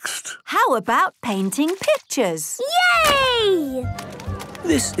next? How about painting pictures? Yay!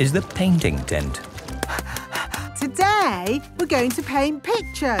 This is the painting tent. Today, we're going to paint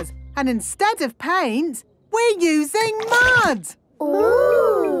pictures. And instead of paint, we're using mud.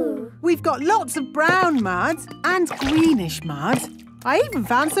 Ooh! We've got lots of brown mud and greenish mud. I even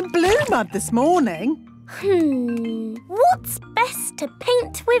found some blue mud this morning. What's best to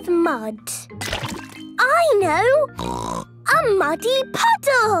paint with mud? I know! A muddy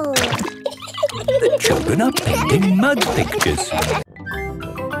puddle! The children are painting mud pictures.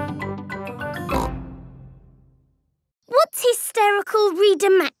 What's hysterical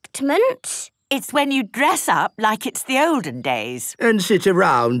reenactment? It's when you dress up like it's the olden days. And sit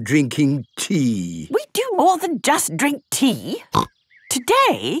around drinking tea. We do more than just drink tea.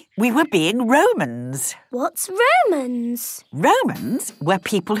 Today, we were being Romans. What's Romans? Romans were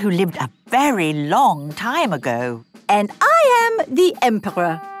people who lived a very long time ago. And I am the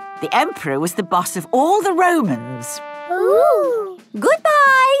Emperor. The Emperor was the boss of all the Romans. Ooh!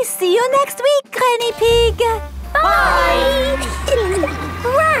 Goodbye! See you next week, Granny Pig. Bye!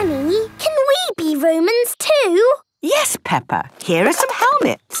 Granny, can we be Romans too? Yes, Peppa. Here are some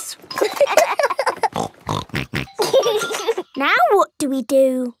helmets. Now what do we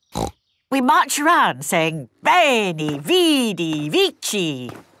do? We march around saying, Veni, Vidi, Vici.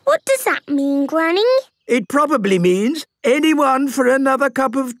 What does that mean, Granny? It probably means anyone for another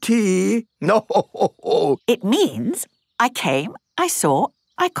cup of tea. No. It means I came, I saw,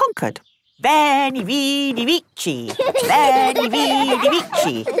 I conquered. Veni, Vidi, Vici. Veni, Vidi,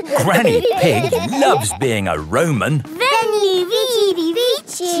 Vici. Granny Pig loves being a Roman. Veni, Vidi,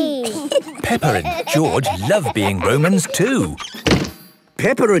 Vici. Peppa and George love being Romans too.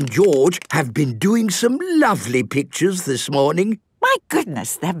 Peppa and George have been doing some lovely pictures this morning. My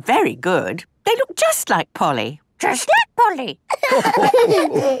goodness, they're very good. They look just like Polly. Just like Polly.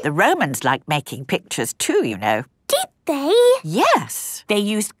 The Romans liked making pictures too, you know. Did they? Yes. They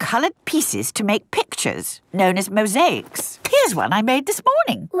used coloured pieces to make pictures, known as mosaics. Here's one I made this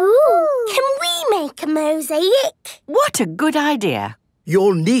morning. Ooh! Can we make a mosaic? What a good idea.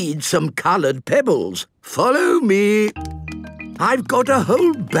 You'll need some coloured pebbles. Follow me. I've got a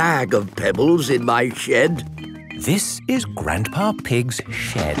whole bag of pebbles in my shed. This is Grandpa Pig's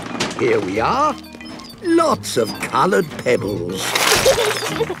shed. Here we are. Lots of coloured pebbles.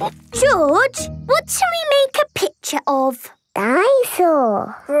 George, what shall we make a picture of?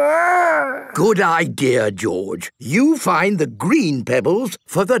 Dinosaur. Good idea, George. You find the green pebbles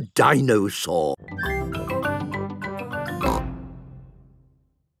for the dinosaur.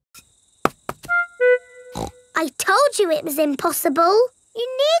 I told you it was impossible. You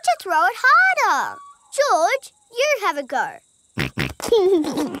need to throw it harder. George, you have a go.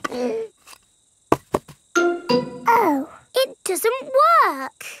 Oh, it doesn't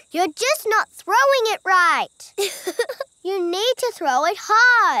work. You're just not throwing it right. You need to throw it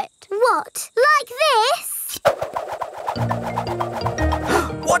hard. What, like this?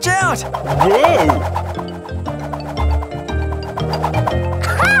 Watch out! Whoa!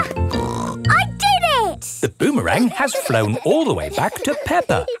 Yes! The boomerang has flown all the way back to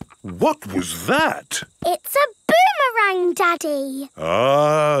Peppa. What was that? It's a boomerang, Daddy.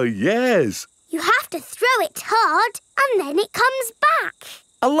 Ah, yes. You have to throw it hard and then it comes back.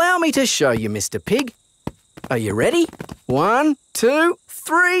 Allow me to show you, Mr. Pig. Are you ready? 1, 2,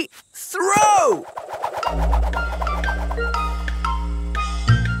 3, throw!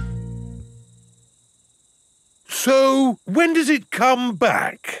 So, when does it come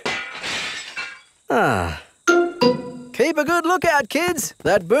back? Keep a good lookout, kids.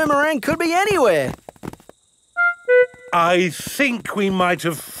 That boomerang could be anywhere. I think we might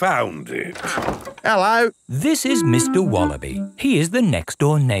have found it. Hello. This is Mr. Wallaby. He is the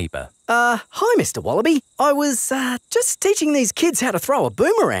next-door neighbour. Hi, Mr. Wallaby. I was, just teaching these kids how to throw a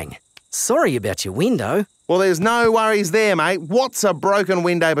boomerang. Sorry about your window. Well, there's no worries there, mate. What's a broken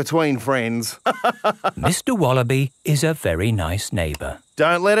window between friends? Mr. Wallaby is a very nice neighbour.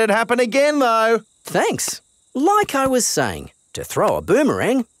 Don't let it happen again, though. Thanks. Like I was saying, to throw a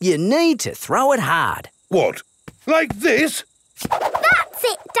boomerang, you need to throw it hard. What? Like this? That's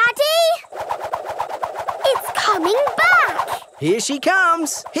it, Daddy. It's coming back. Here she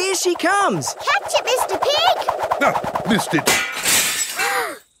comes. Here she comes. Catch it, Mr. Pig. Ah, missed it.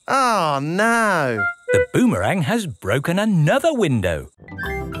 Oh, no. The boomerang has broken another window.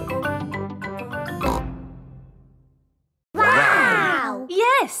 Wow!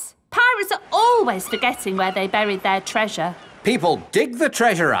 Yes, pirates are always forgetting where they buried their treasure. People dig the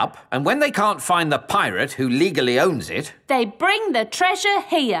treasure up, and when they can't find the pirate who legally owns it... They bring the treasure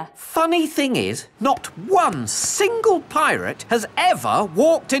here. Funny thing is, not one single pirate has ever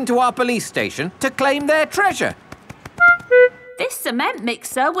walked into our police station to claim their treasure. This cement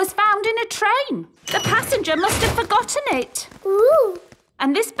mixer was found in a train. The passenger must have forgotten it. Ooh.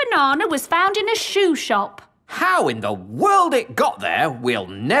 And this banana was found in a shoe shop. How in the world it got there, we'll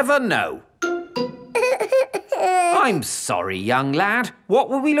never know. I'm sorry, young lad. What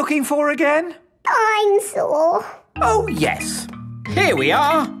were we looking for again? Dinosaur. Oh, yes. Here we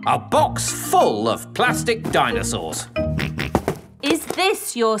are, a box full of plastic dinosaurs. Is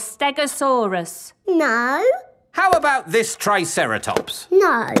this your Stegosaurus? No. How about this Triceratops?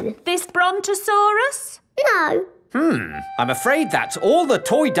 No. This Brontosaurus? No. I'm afraid that's all the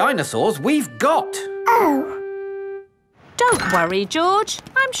toy dinosaurs we've got. Oh. Don't worry, George.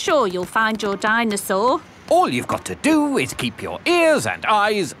 I'm sure you'll find your dinosaur. All you've got to do is keep your ears and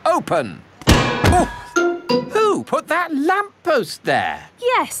eyes open. Oh, who put that lamppost there?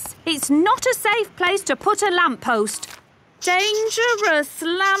 Yes, it's not a safe place to put a lamppost. Dangerous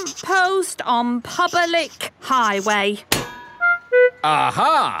lamppost on public highway.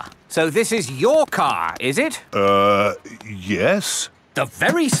 Aha! So this is your car, is it? Yes. The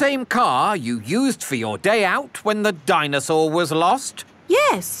very same car you used for your day out when the dinosaur was lost?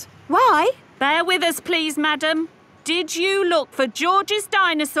 Yes. Why? Bear with us, please, madam. Did you look for George's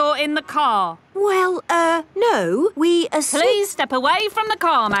dinosaur in the car? Well, no. We Please step away from the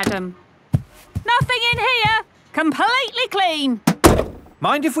car, madam. Nothing in here. Completely clean.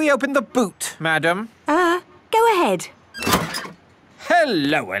 Mind if we open the boot, madam? Go ahead.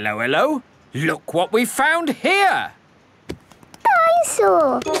 Hello, hello, hello. Look what we found here.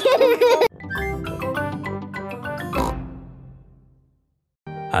 Dinosaur.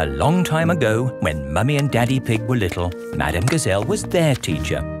 A long time ago, when Mummy and Daddy Pig were little, Madame Gazelle was their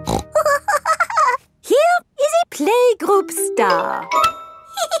teacher. Here is a playgroup star.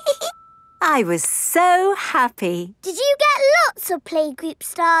 I was so happy. Did you get lots of playgroup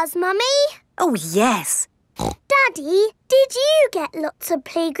stars, Mummy? Oh, yes. Daddy, did you get lots of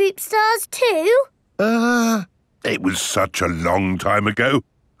playgroup stars too? It was such a long time ago.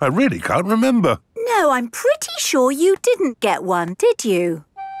 I really can't remember. No, I'm pretty sure you didn't get one, did you?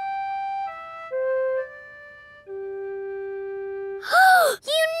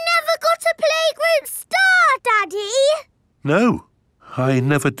 You never got a playgroup star, Daddy! No, I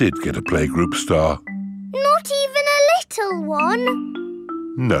never did get a playgroup star. Not even a little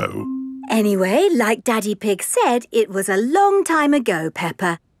one? No. Anyway, like Daddy Pig said, it was a long time ago,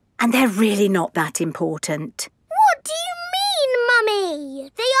 Peppa, and they're really not that important. What do you mean,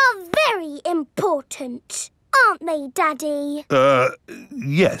 Mummy? They are very important, aren't they, Daddy?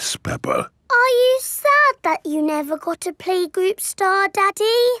 Yes, Peppa. Are you sad that you never got a playgroup star, Daddy?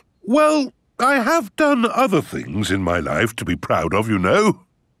 Well, I have done other things in my life to be proud of, you know.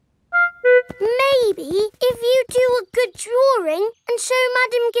 Maybe if you do a good drawing and show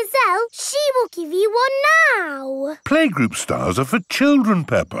Madame Gazelle, she will give you one now. Playgroup stars are for children,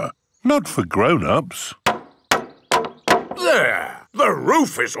 Peppa, not for grown-ups. There! The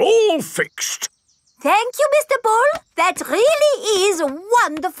roof is all fixed. Thank you, Mr. Bull. That really is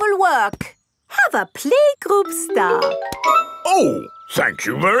wonderful work. Have a playgroup star. Oh, thank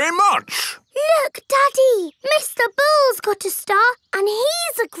you very much. Look, Daddy! Mr. Bull's got a star and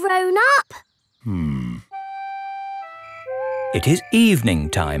he's a grown-up. It is evening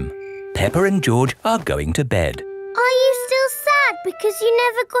time. Peppa and George are going to bed. Are you still sad because you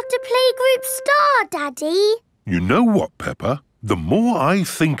never got a playgroup star, Daddy? You know what, Peppa? The more I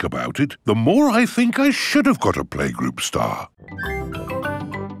think about it, the more I think I should have got a playgroup star.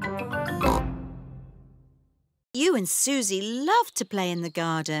 You and Susie love to play in the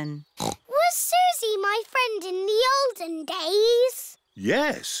garden. Was Susie my friend in the olden days?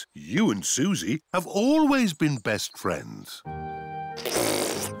 Yes, you and Susie have always been best friends. In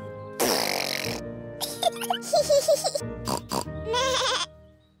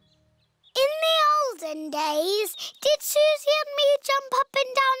the olden days, did Susie and me jump up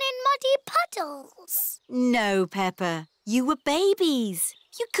and down in muddy puddles? No, Peppa. You were babies.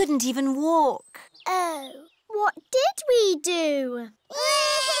 You couldn't even walk. Oh, what did we do?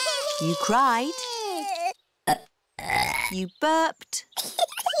 You cried. You burped.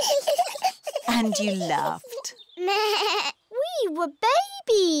 And you laughed. We were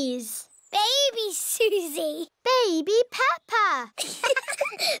babies. Baby Susie. Baby Peppa.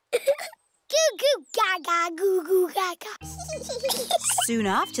 Goo goo gaga, goo goo gaga. Soon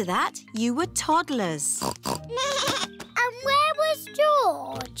after that, you were toddlers. And where was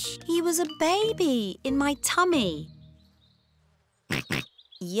George? He was a baby in my tummy.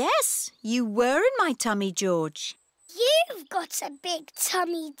 Yes, you were in my tummy, George. You've got a big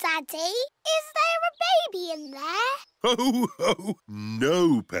tummy, Daddy. Is there a baby in there? Oh, oh,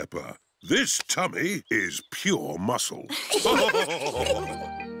 no, Peppa. This tummy is pure muscle.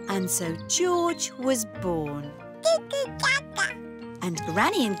 And so George was born. And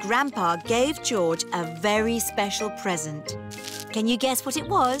Granny and Grandpa gave George a very special present. Can you guess what it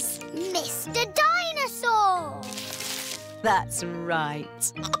was? Mr. Dinosaur. That's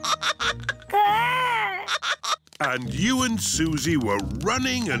right. And you and Susie were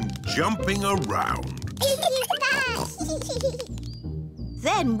running and jumping around.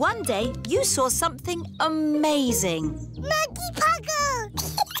 Then one day you saw something amazing. Monkey Puggle!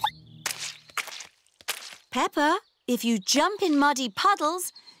 Peppa, if you jump in muddy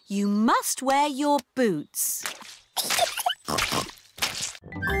puddles, you must wear your boots.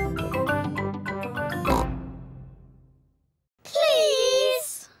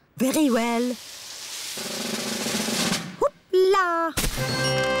 Please? Very well. Hoopla!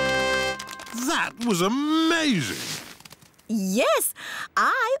 That was amazing. Yes,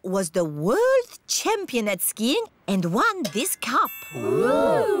 I was the world champion at skiing and won this cup.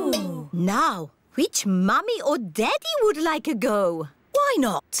 Ooh. Now, which mummy or daddy would like a go? Why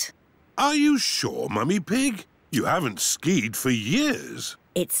not? Are you sure, Mummy Pig? You haven't skied for years.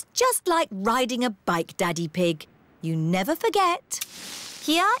 It's just like riding a bike, Daddy Pig. You never forget.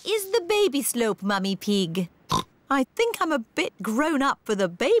 Here is the baby slope, Mummy Pig. I think I'm a bit grown up for the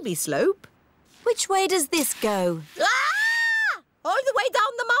baby slope. Which way does this go? Ah! All the way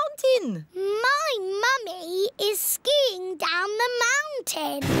down the mountain. My mummy is skiing down the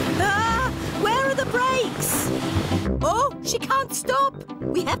mountain. Ah! Where are the brakes? Oh, she can't stop.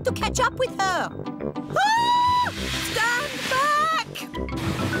 We have to catch up with her. Ah! Stand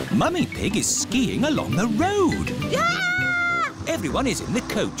back! Mummy Pig is skiing along the road. Ah! Everyone is in the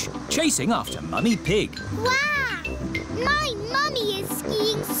coach, chasing after Mummy Pig. Wow! My mummy is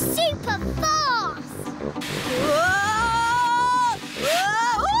skiing super fast. Whoa!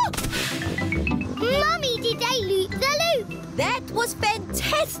 Whoa! Mummy did a loop-the-loop. That was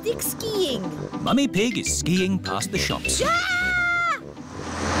fantastic skiing. Mummy Pig is skiing past the shops. Ah!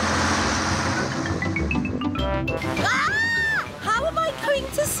 Ah! How am I going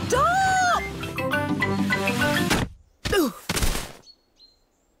to stop?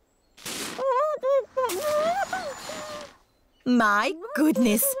 My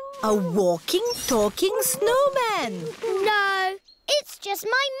goodness, a walking, talking snowman. No, it's just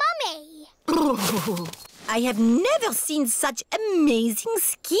my mummy. I have never seen such amazing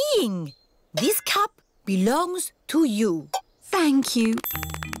skiing. This cup belongs to you. Thank you.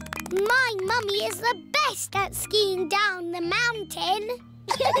 My mummy is the best at skiing down the mountain.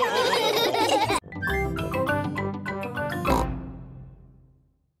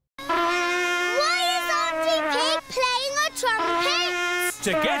 Why is Auntie Pig playing a trumpet?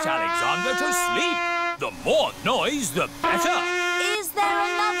 To get Alexander to sleep. The more noise, the better. Is there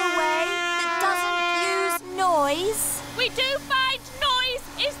another way that doesn't use noise? We do find noise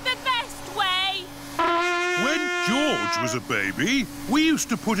is the best way. When George was a baby, we used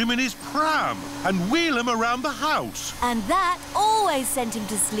to put him in his pram and wheel him around the house. And that always sent him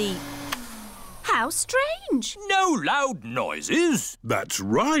to sleep. How strange. No loud noises. That's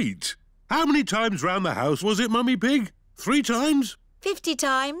right. How many times round the house was it, Mummy Pig? 3 times? 50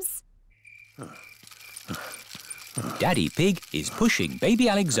 times. Daddy Pig is pushing baby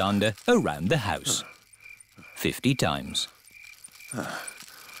Alexander around the house. 50 times.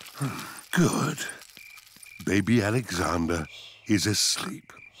 Good. Baby Alexander is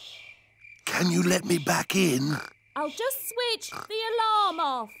asleep. Can you let me back in? I'll just switch the alarm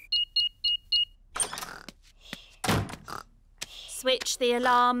off. Switch the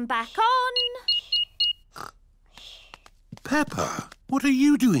alarm back on. Peppa, what are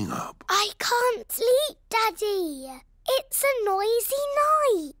you doing up? I can't sleep, Daddy. It's a noisy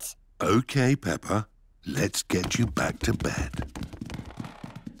night. OK, Peppa. Let's get you back to bed.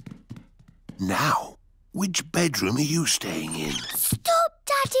 Now, which bedroom are you staying in? Stop,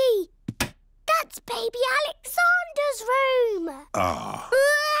 Daddy. That's baby Alexander's room. Ah.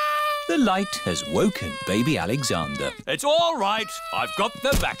 The light has woken baby Alexander. It's all right. I've got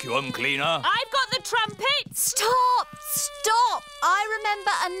the vacuum cleaner. I've got the trumpet. Stop! Stop! I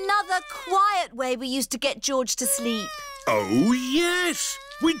remember another quiet way we used to get George to sleep. Oh, yes.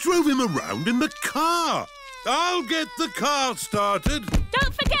 We drove him around in the car. I'll get the car started.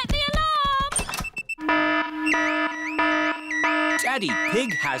 Don't forget the alarm. Daddy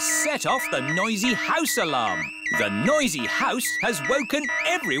Pig has set off the noisy house alarm. The noisy house has woken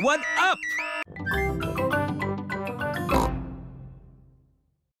everyone up.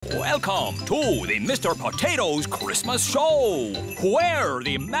 Welcome to the Mr. Potato's Christmas Show, where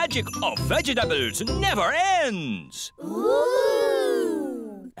the magic of vegetables never ends.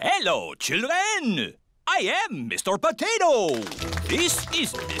 Ooh! Hello, children. I am Mr. Potato. This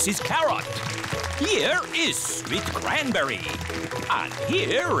is Mrs. Carrot. Here is Sweet Cranberry. And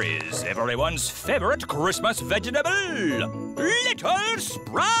here is everyone's favorite Christmas vegetable, Little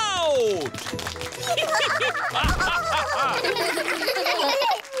Sprout.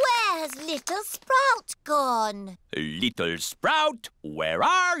 Where's Little Sprout gone? Little Sprout, where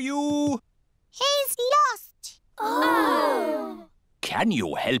are you? He's lost. Oh! Can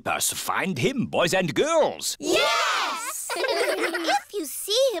you help us find him, boys and girls? Yes! If you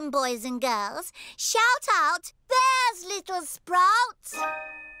see him, boys and girls, shout out, "There's Little Sprout!"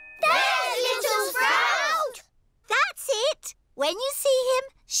 There's Little Sprout! That's it! When you see him,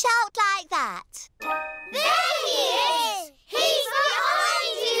 shout like that. There he is! He's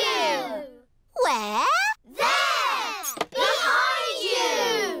behind you! Where? There! Behind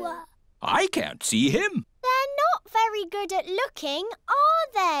you! I can't see him. They're not very good at looking, are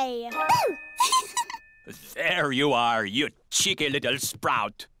they? There you are, you cheeky little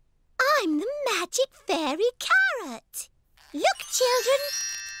sprout. I'm the magic fairy carrot. Look, children,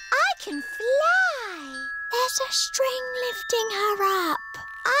 I can fly. There's a string lifting her up.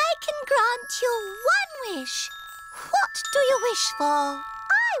 I can grant you one wish. What do you wish for?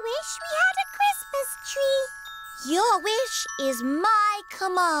 I wish we had a Christmas tree. Your wish is my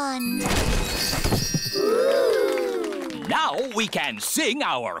command. Now we can sing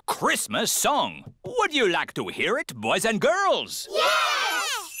our Christmas song. Would you like to hear it, boys and girls?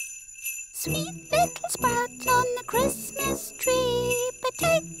 Yes! Sweet little sprouts on the Christmas tree,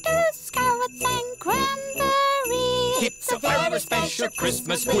 potatoes, carrots and cranberries. It's a very special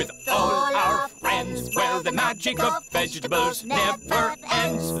Christmas with all our friends, where the magic of vegetables never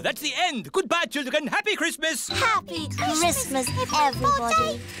ends. That's the end. Goodbye, children. Happy Christmas. Happy Christmas,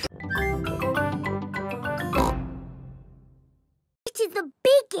 everybody. It is the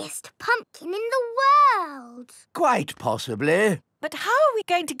biggest pumpkin in the world. Quite possibly. But how are we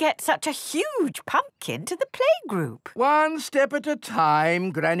going to get such a huge pumpkin to the playgroup? One step at a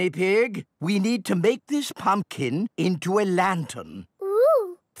time, Granny Pig. We need to make this pumpkin into a lantern.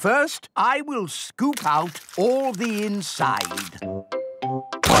 Ooh. First, I will scoop out all the inside.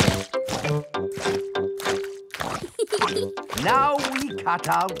 Now we cut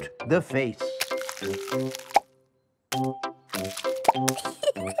out the face.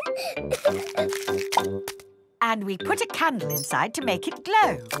 And we put a candle inside to make it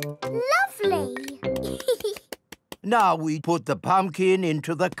glow. Lovely. Now we put the pumpkin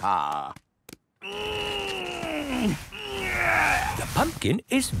into the car. The pumpkin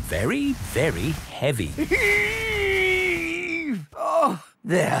is very, very heavy. Oh,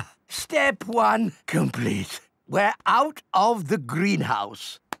 there. Step 1 complete. We're out of the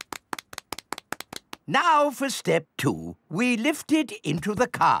greenhouse. Now for step 2. We lift it into the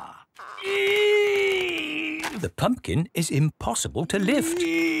car. The pumpkin is impossible to lift.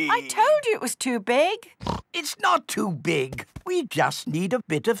 I told you it was too big. It's not too big. We just need a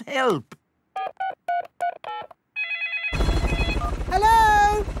bit of help.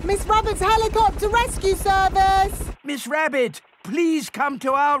 Hello? Miss Rabbit's helicopter rescue service! Miss Rabbit, please come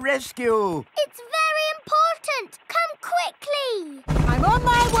to our rescue. It's very important. Come quickly. I'm on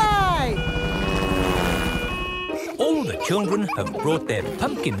my way. All the children have brought their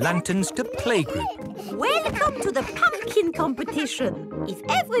pumpkin lanterns to playgroup. Welcome to the pumpkin competition. If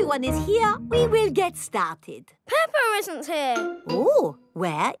everyone is here, we will get started. Peppa isn't here. Oh,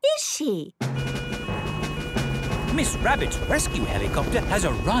 where is she? Miss Rabbit's rescue helicopter has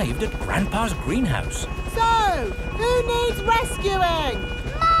arrived at Grandpa's greenhouse. So, who needs rescuing?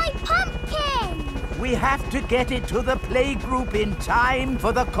 My pumpkin! We have to get it to the playgroup in time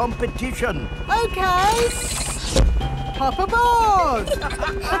for the competition. OK. Hop aboard!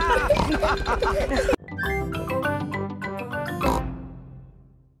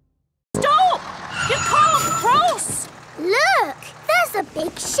 Stop! You can't cross! Look, there's a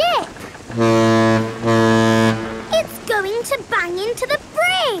big ship. It's going to bang into the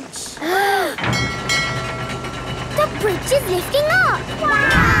bridge. The bridge is lifting up.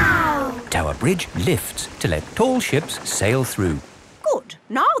 Wow! Tower Bridge lifts to let tall ships sail through. Good.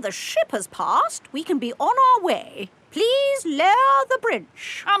 Now the ship has passed, we can be on our way. Please lower the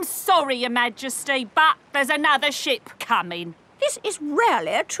bridge. I'm sorry, Your Majesty, but there's another ship coming. This is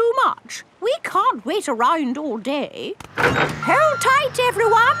really too much. We can't wait around all day. Hold tight,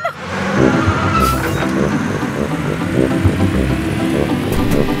 everyone.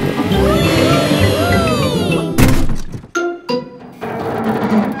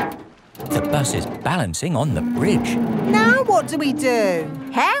 The bus is balancing on the bridge. Now what do we do?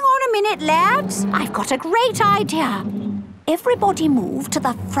 Hang on a minute, lads. I've got a great idea. Everybody move to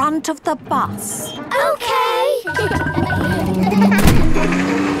the front of the bus. OK.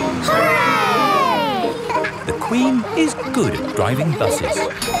 Hooray! The Queen is good at driving buses.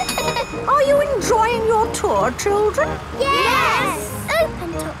 Are you enjoying your tour, children? Yes!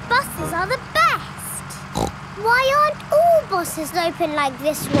 Open-top buses are the best. Why aren't all buses open like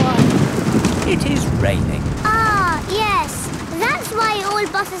this one? It is raining. Ah, yes. That's why all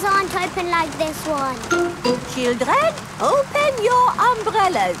buses aren't open like this one. Children, open your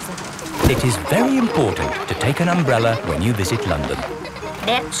umbrellas. It is very important to take an umbrella when you visit London.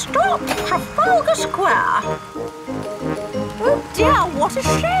 Let's stop Trafalgar Square. Oh dear, what a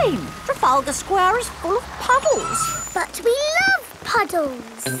shame. Trafalgar Square is full of puddles. But we love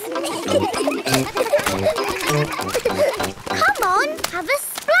puddles. Come on, have a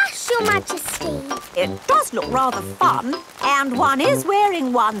splash, Your Majesty. It does look rather fun, and one is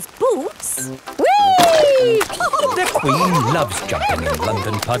wearing one's boots. Whee! The Queen loves jumping in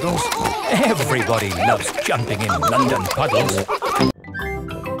London puddles. Everybody loves jumping in London puddles.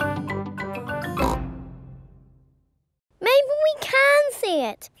 Maybe we can see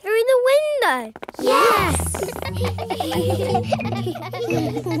it through the window. Yes!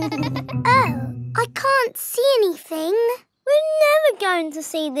 Oh, I can't see anything. We're never going to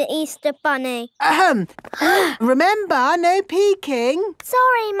see the Easter Bunny. Remember, no peeking.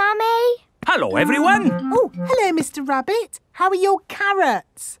 Sorry, Mummy. Hello, everyone. Oh, hello, Mr. Rabbit. How are your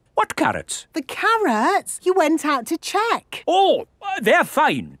carrots? What carrots? The carrots you went out to check. Oh, they're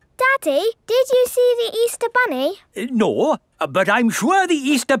fine. Daddy, did you see the Easter Bunny? No, but I'm sure the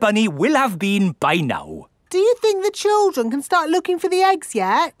Easter Bunny will have been by now. Do you think the children can start looking for the eggs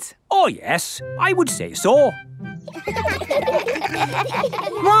yet? Oh, yes, I would say so.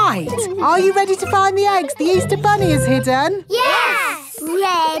 Right. Are you ready to find the eggs the Easter Bunny has hidden? Yes!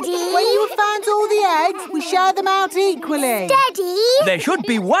 Ready? When you have found all the eggs, we share them out equally. Steady! There should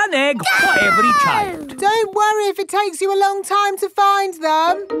be one egg for every child. Don't worry if it takes you a long time to find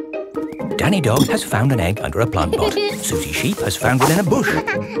them. Danny Dog has found an egg under a plant pot. Susie Sheep has found one in a bush.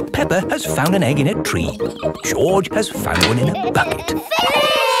 Peppa has found an egg in a tree. George has found one in a bucket.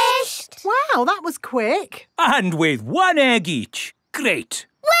 Finished! Wow, that was quick. And with one egg each. Great.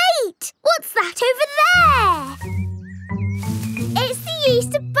 Wait! What's that over there? It's the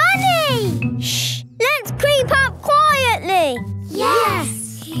Easter Bunny! Shh! Let's creep up quietly! Yes!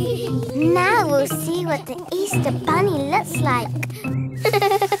 Now we'll see what the Easter Bunny looks like.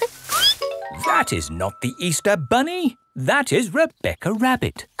 That is not the Easter Bunny. That is Rebecca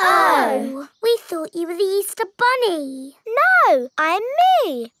Rabbit. Oh! We thought you were the Easter Bunny. No, I'm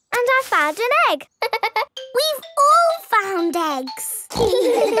me. And I found an egg. We've all found eggs.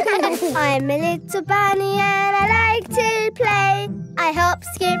 I'm a little bunny and I like to play. I hop,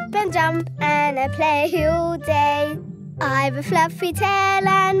 skip and jump and I play all day. I've a fluffy tail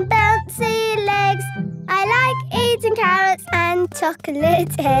and bouncy legs. I like eating carrots and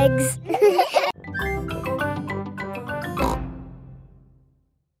chocolate eggs.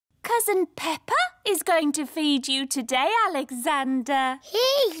 'Cause Cousin Peppa is going to feed you today, Alexander.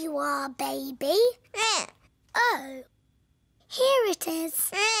 Here you are, baby. Oh, here it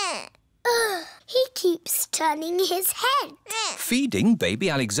is. He keeps turning his head. Feeding baby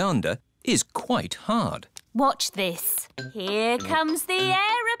Alexander is quite hard. Watch this. Here comes the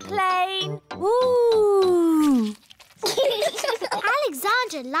aeroplane. Woo!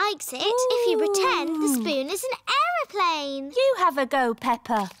 Alexander likes it if you pretend the spoon is an aeroplane. You have a go,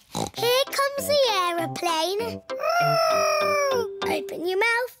 Peppa. Here comes the aeroplane. Open your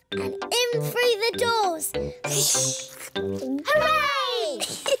mouth and in through the doors. Hooray!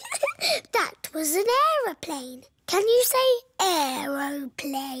 That was an aeroplane. Can you say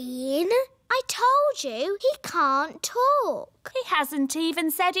aeroplane? I told you he can't talk. He hasn't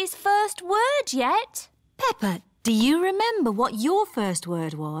even said his first word yet. Peppa, do you remember what your first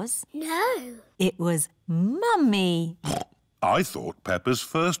word was? No. It was Mummy. I thought Peppa's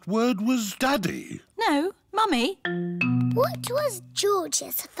first word was Daddy. No, Mummy. What was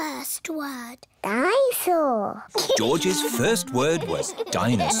George's first word? Dinosaur. George's first word was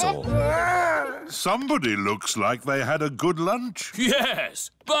dinosaur. Somebody looks like they had a good lunch. Yes,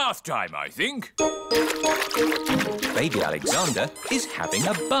 bath time, I think. Baby Alexander is having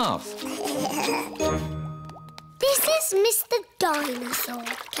a bath. This is Mr. Dinosaur.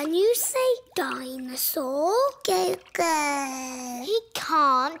 Can you say dinosaur? Go, go. He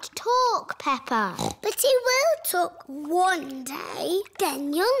can't talk, Peppa. But he will talk one day.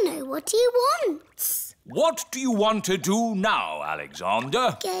 Then you'll know what he wants. What do you want to do now,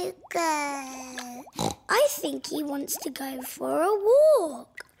 Alexander? Go, go. I think he wants to go for a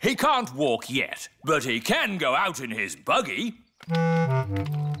walk. He can't walk yet, but he can go out in his buggy.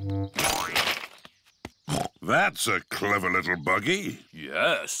 That's a clever little buggy.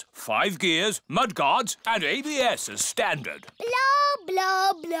 Yes, 5 gears, mudguards and ABS as standard. Blah,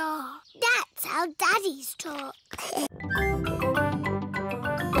 blah, blah. That's how daddies talk.